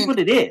 it is what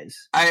it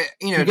is.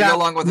 To go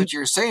along with what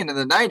you're saying, in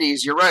the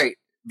 90s, you're right.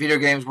 Video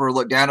games were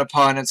looked down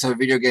upon, and so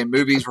video game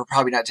movies were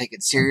probably not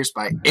taken serious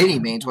by any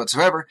means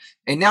whatsoever.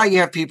 And now you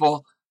have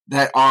people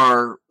that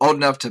are old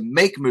enough to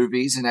make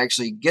movies and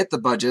actually get the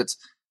budgets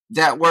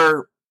that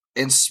were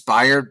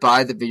inspired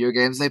by the video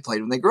games they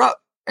played when they grew up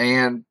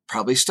and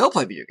probably still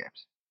play video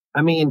games.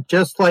 I mean,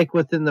 just like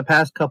within the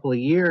past couple of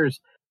years,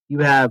 you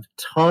have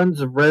tons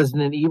of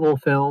Resident Evil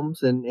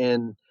films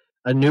and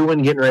a new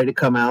one getting ready to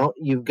come out.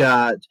 You've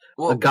got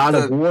a God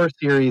of War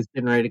series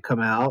getting ready to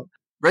come out.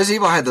 Resident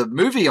Evil had the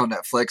movie on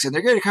Netflix, and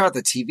they're going to come out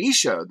the TV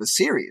show, the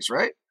series,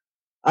 right?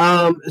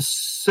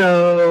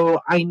 So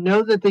I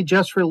know that they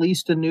just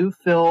released a new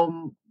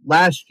film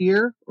last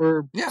year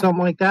or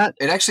something like that.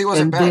 It actually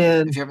wasn't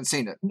bad if you haven't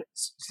seen it.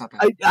 It's not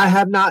bad. I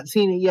have not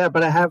seen it yet,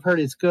 but I have heard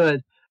it's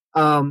good.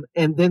 And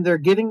then they're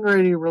getting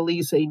ready to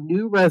release a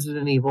new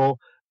Resident Evil,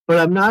 but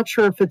I'm not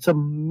sure if it's a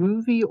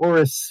movie or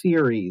a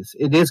series.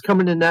 It is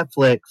coming to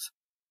Netflix.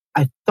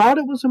 I thought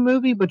it was a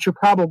movie, but you're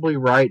probably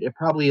right. It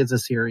probably is a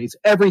series.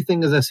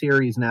 Everything is a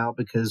series now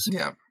because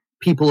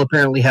people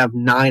apparently have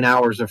 9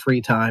 hours of free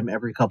time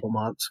every couple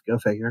months. Go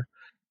figure.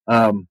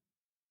 All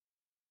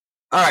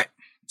right.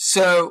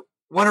 So,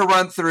 want to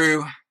run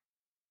through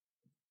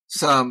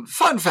some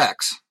fun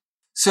facts.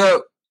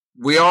 So,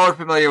 we all are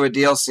familiar with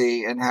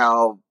DLC and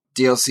how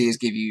DLCs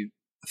give you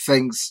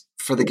things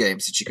for the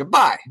games that you can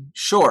buy.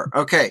 Sure.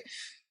 Okay.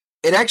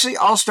 It actually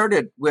all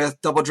started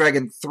with Double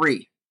Dragon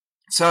 3.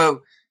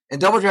 So, in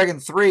Double Dragon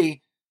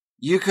 3,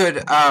 you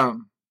could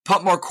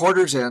pump more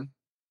quarters in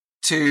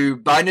to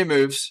buy new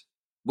moves,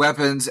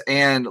 weapons,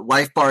 and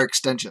life bar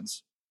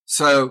extensions.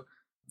 So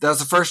that was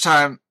the first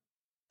time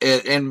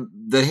in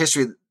the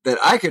history that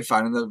I could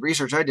find, in the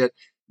research I did,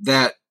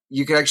 that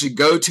you could actually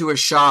go to a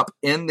shop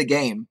in the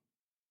game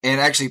and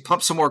actually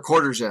pump some more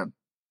quarters in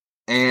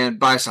and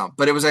buy some.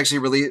 But it was actually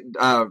really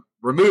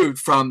removed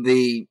from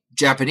the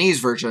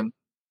Japanese version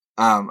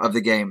of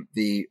the game,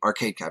 the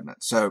arcade cabinet.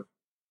 So,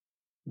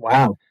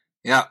 wow.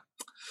 Yeah.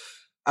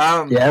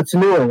 It's a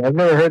new one. I've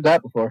never heard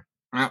that before.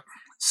 Yeah.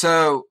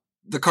 So,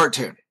 the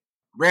cartoon.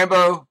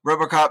 Rambo,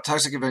 RoboCop,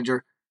 Toxic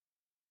Avenger,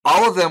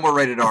 all of them were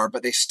rated R,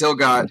 but they still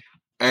got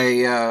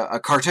a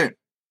cartoon.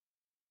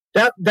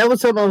 That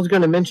was something I was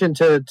going to mention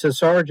to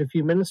Sarge a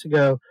few minutes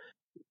ago.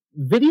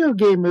 Video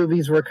game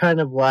movies were kind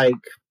of like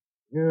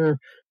you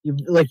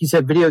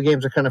said, video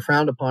games are kind of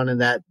frowned upon in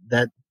that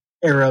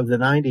era of the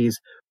 90s.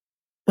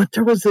 But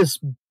there was this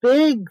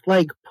big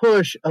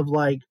push of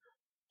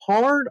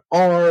hard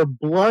R,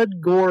 blood,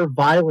 gore,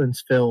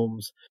 violence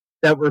films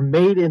that were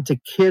made into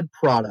kid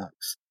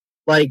products.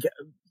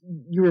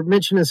 You were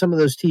mentioning some of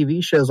those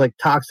TV shows like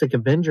Toxic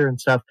Avenger and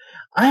stuff.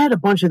 I had a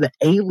bunch of the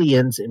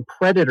Aliens and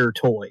Predator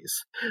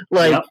toys.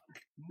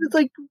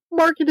 It's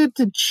marketed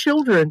to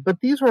children, but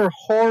these were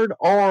hard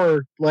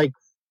R,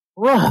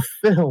 rough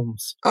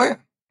films. Oh, yeah.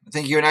 I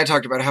think you and I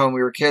talked about how when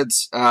we were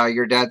kids,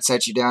 your dad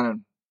sat you down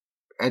and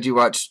had you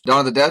watch Dawn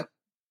of the Dead,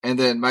 and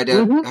then my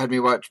dad had me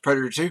watch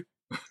Predator 2.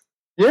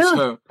 Yeah,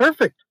 so,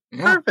 perfect.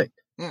 Yeah, perfect.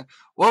 Yeah.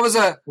 What was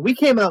we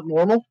came out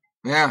normal.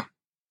 Yeah.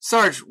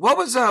 Sarge, what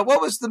was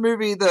the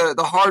movie, the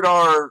hard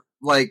R,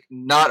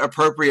 not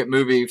appropriate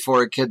movie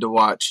for a kid to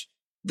watch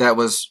that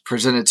was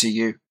presented to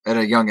you at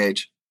a young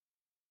age?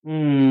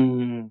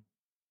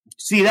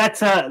 See,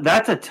 that's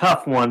a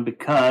tough one,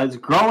 because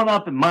growing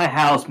up in my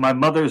house, my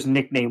mother's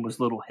nickname was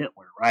Little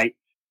Hitler, right?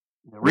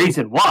 And the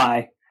reason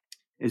why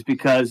is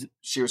because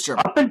she was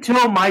German. Up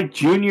until my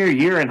junior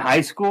year in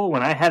high school,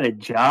 when I had a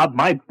job,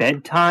 my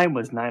bedtime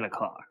was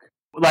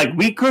 9:00.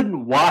 We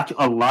couldn't watch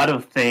a lot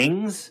of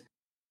things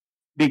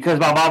because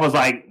my mom was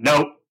like,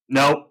 nope.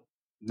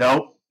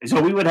 So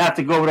we would have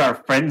to go over to our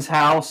friend's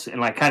house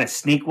and kind of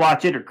sneak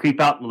watch it or creep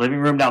out in the living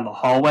room down the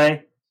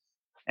hallway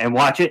and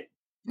watch it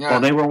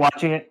while they were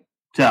watching it.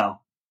 So.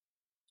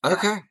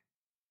 Okay.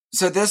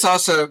 So this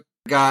also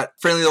got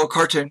friendly little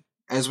cartoon,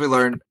 as we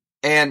learned.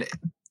 And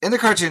in the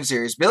cartoon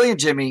series, Billy and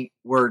Jimmy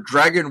were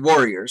dragon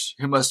warriors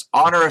who must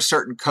honor a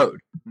certain code.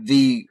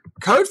 The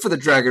code for the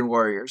dragon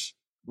warriors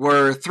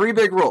were 3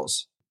 big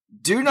rules.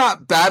 Do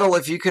not battle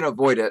if you can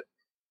avoid it.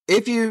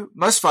 If you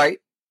must fight,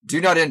 do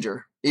not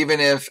injure, even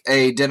if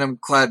a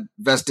denim-clad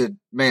vested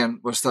man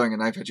was throwing a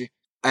knife at you.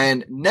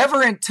 And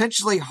never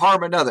intentionally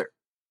harm another.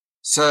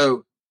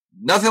 So,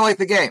 nothing like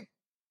the game.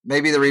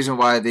 Maybe the reason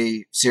why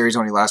the series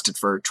only lasted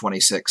for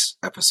 26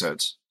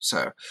 episodes.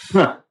 So,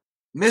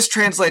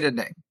 mistranslated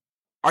name.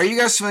 Are you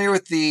guys familiar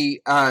with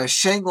the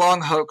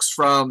Shenlong hoax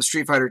from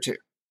Street Fighter 2?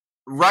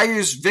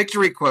 Ryu's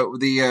victory quote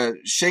with the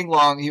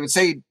Shenlong, he would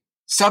say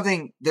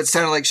something that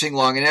sounded like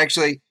Shenlong, and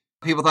actually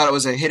people thought it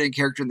was a hidden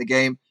character in the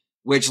game,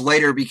 which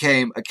later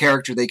became a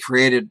character they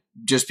created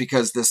just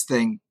because this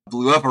thing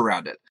blew up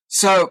around it.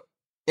 So,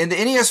 in the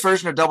NES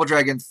version of Double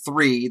Dragon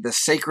 3, The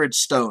Sacred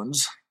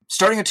Stones,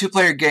 starting a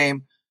 2-player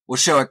game will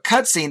show a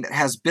cutscene that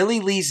has Billy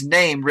Lee's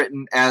name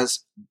written as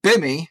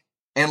Bimmy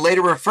and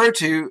later referred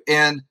to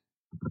in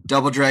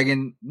Double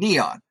Dragon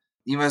Neon.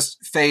 You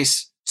must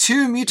face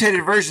 2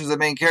 mutated versions of the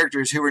main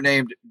characters who were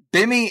named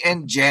Bimmy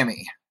and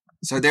Jammy.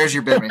 So there's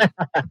your Bimmy.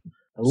 I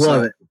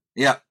love it.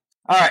 Yeah.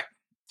 All right.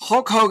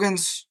 Hulk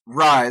Hogan's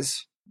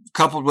rise,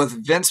 coupled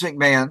with Vince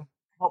McMahon,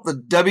 helped the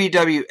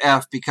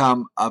WWF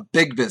become a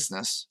big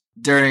business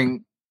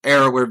during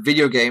era where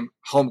video game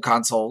home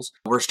consoles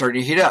were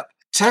starting to heat up.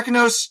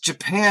 Technos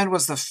Japan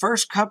was the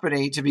first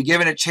company to be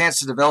given a chance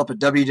to develop a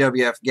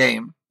WWF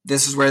game.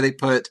 This is where they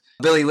put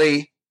Billy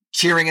Lee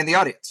cheering in the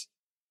audience.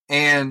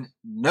 And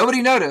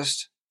nobody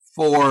noticed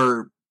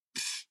for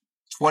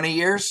 20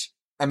 years.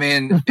 I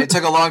mean, it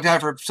took a long time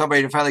for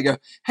somebody to finally go,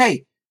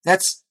 hey,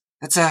 that's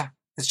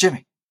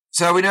Jimmy.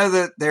 So we know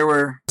that there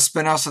were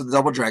spin-offs of the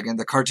Double Dragon,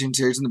 the cartoon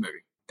series and the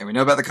movie. And we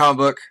know about the comic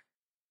book.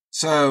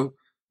 So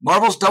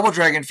Marvel's Double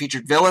Dragon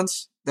featured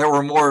villains that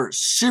were more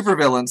super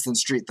villains than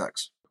street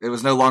thugs. It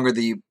was no longer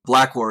the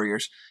Black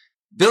Warriors.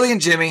 Billy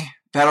and Jimmy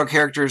battle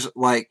characters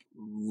like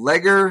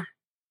Legger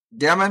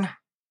Demon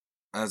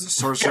as a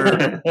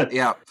sorcerer.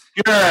 Yeah.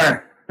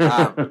 Sure.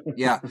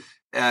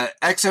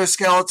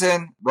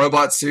 Exoskeleton,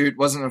 robot suit.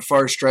 Wasn't a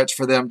far stretch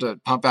for them to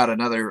pump out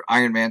another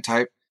Iron Man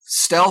type.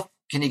 Stealth.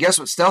 Can you guess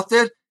what Stealth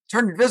did?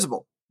 Turned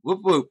invisible.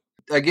 Whoop, whoop.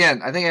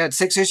 Again, I think it had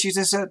 6 issues,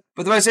 I said.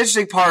 But the most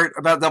interesting part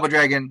about Double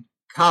Dragon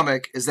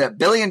comic is that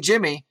Billy and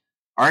Jimmy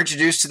are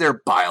introduced to their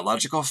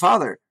biological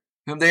father,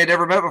 whom they had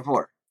never met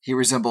before. He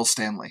resembles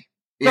Stanley.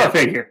 Yeah. Go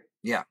figure.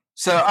 Yeah.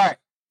 So, all right.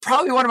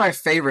 Probably one of my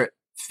favorite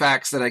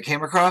facts that I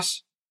came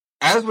across.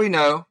 As we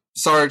know,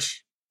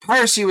 Sarge,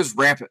 piracy was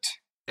rampant.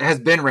 It has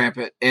been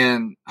rampant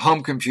in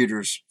home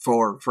computers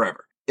for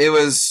forever. It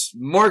was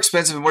more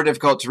expensive and more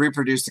difficult to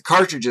reproduce the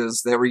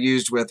cartridges that were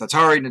used with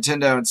Atari,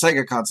 Nintendo, and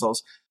Sega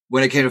consoles.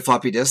 When it came to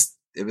floppy disks,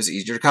 it was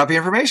easier to copy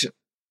information.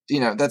 You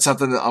know, that's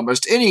something that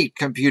almost any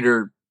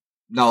computer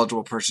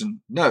knowledgeable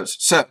person knows.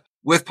 So,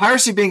 with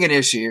piracy being an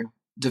issue,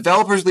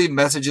 developers leave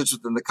messages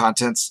within the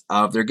contents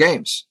of their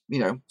games. You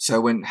know,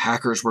 so when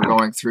hackers were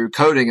going through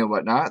coding and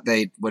whatnot,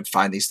 they would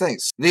find these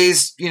things.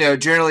 These, you know,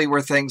 generally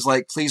were things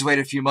like, please wait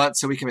a few months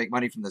so we can make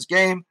money from this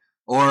game,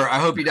 or I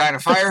hope you die in a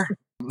fire.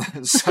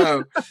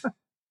 So, all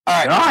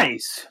right.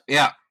 Nice.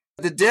 Yeah.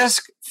 The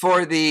disc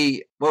for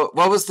the, what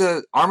was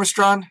the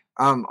Armstrong?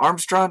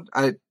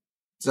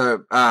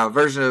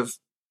 Version of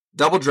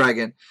Double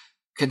Dragon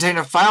contained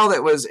a file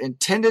that was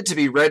intended to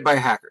be read by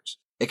hackers.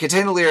 It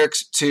contained the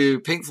lyrics to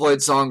Pink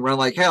Floyd's song Run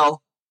Like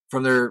Hell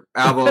from their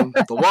album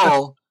The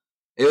Wall.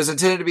 It was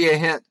intended to be a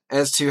hint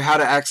as to how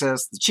to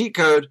access the cheat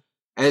code,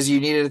 as you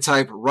needed to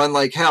type Run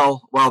Like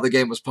Hell while the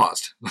game was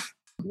paused.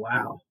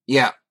 Wow.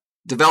 Yeah.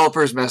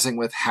 Developers messing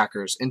with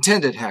hackers.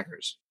 Intended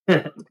hackers.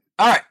 All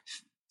right.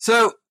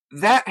 So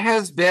that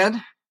has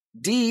been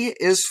D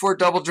is for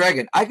Double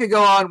Dragon. I could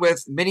go on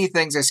with many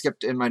things I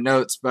skipped in my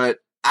notes, but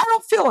I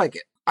don't feel like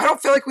it. I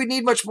don't feel like we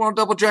need much more on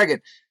Double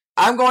Dragon.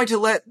 I'm going to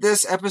let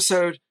this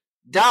episode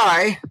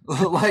die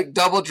like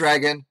Double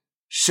Dragon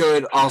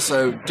should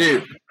also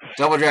do.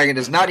 Double Dragon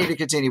does not need to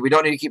continue. We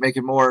don't need to keep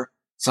making more.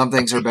 Some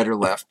things are better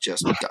left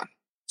just done.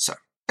 So,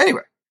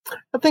 anyway.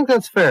 I think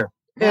that's fair.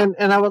 And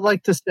I would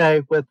like to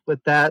say with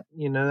that,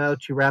 you know, now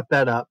that you wrap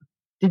that up,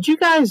 did you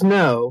guys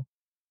know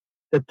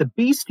that the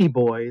Beastie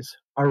Boys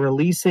are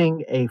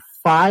releasing a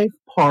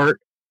 5-part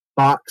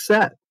box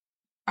set?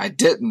 I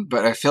didn't,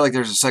 but I feel like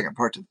there's a second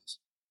part to this.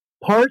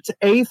 Parts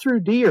A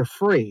through D are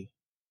free,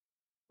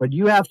 but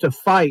you have to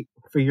fight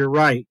for your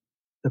right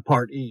to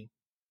part E.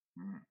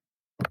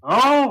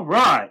 All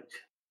right.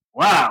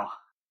 Wow.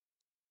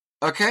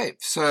 Okay,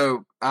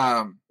 so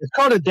it's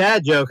called a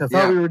dad joke. I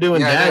thought we were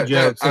doing dad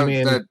jokes. I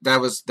mean,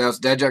 that was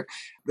dad joke.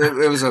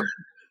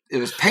 It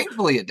was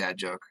painfully a dad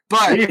joke,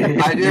 but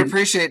I do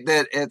appreciate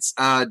that it's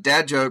a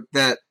dad joke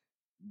that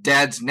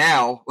dads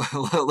now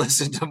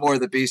listen to more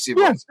of the Beastie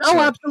Boys. Yes. Oh,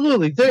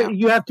 absolutely.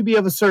 You have to be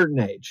of a certain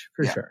age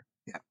for sure.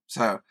 Yeah.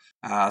 So,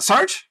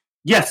 Sarge?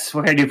 Yes,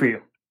 what can I do for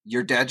you?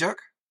 Your dad joke?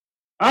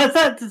 I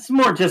thought it's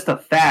more just a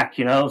fact,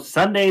 you know.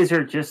 Sundays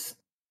are just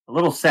a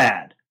little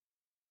sad.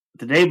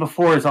 The day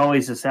before is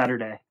always a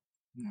Saturday.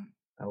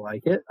 I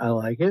like it. I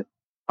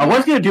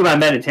was going to do my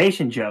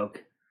meditation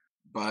joke.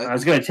 But I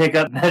was going to take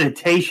up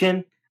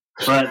meditation,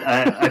 but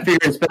I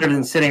figured it's better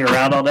than sitting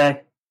around all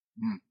day.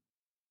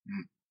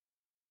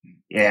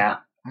 Yeah.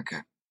 Okay.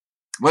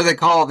 What do they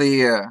call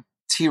the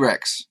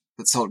T-Rex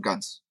that sold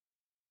guns?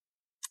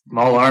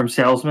 Small arms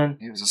salesman.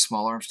 He was a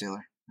small arms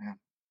dealer. Yeah.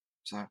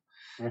 So.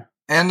 Yeah.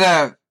 And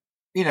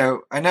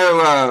I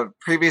know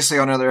previously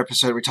on another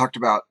episode we talked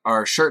about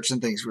our shirts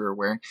and things we were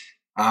wearing.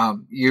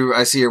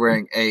 I see you're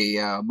wearing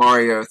a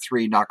Mario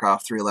 3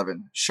 knockoff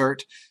 311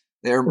 shirt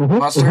there,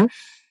 Monster.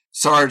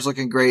 Sarge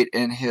looking great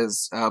in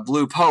his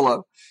blue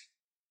polo.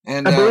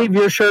 And I believe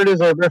your shirt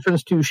is a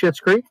reference to Schitt's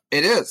Creek.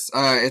 It is.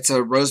 It's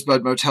a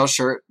Rosebud Motel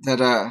shirt that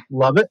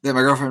love it, that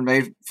my girlfriend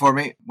made for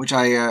me, which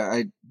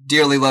I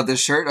dearly love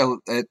this shirt.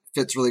 It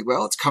fits really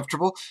well. It's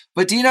comfortable.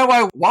 But do you know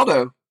why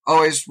Waldo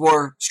always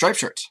wore striped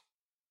shirts?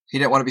 He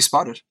didn't want to be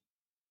spotted.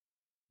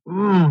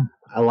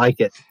 I like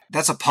it.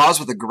 That's a pause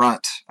with a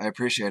grunt. I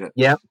appreciate it.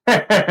 Yep.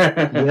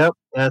 Yep.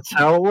 That's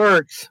how it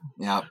works.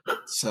 Yeah.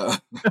 So,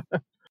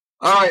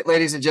 all right,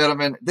 ladies and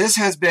gentlemen, this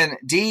has been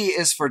D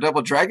is for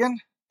Double Dragon,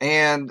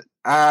 and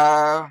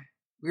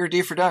we're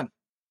D for done.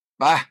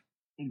 Bye.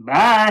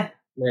 Bye.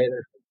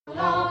 Later.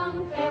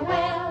 Long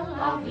farewell,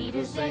 auf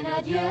Wiedersehen,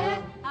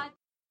 adieu.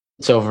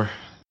 It's over.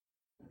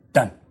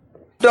 Done.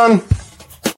 Done.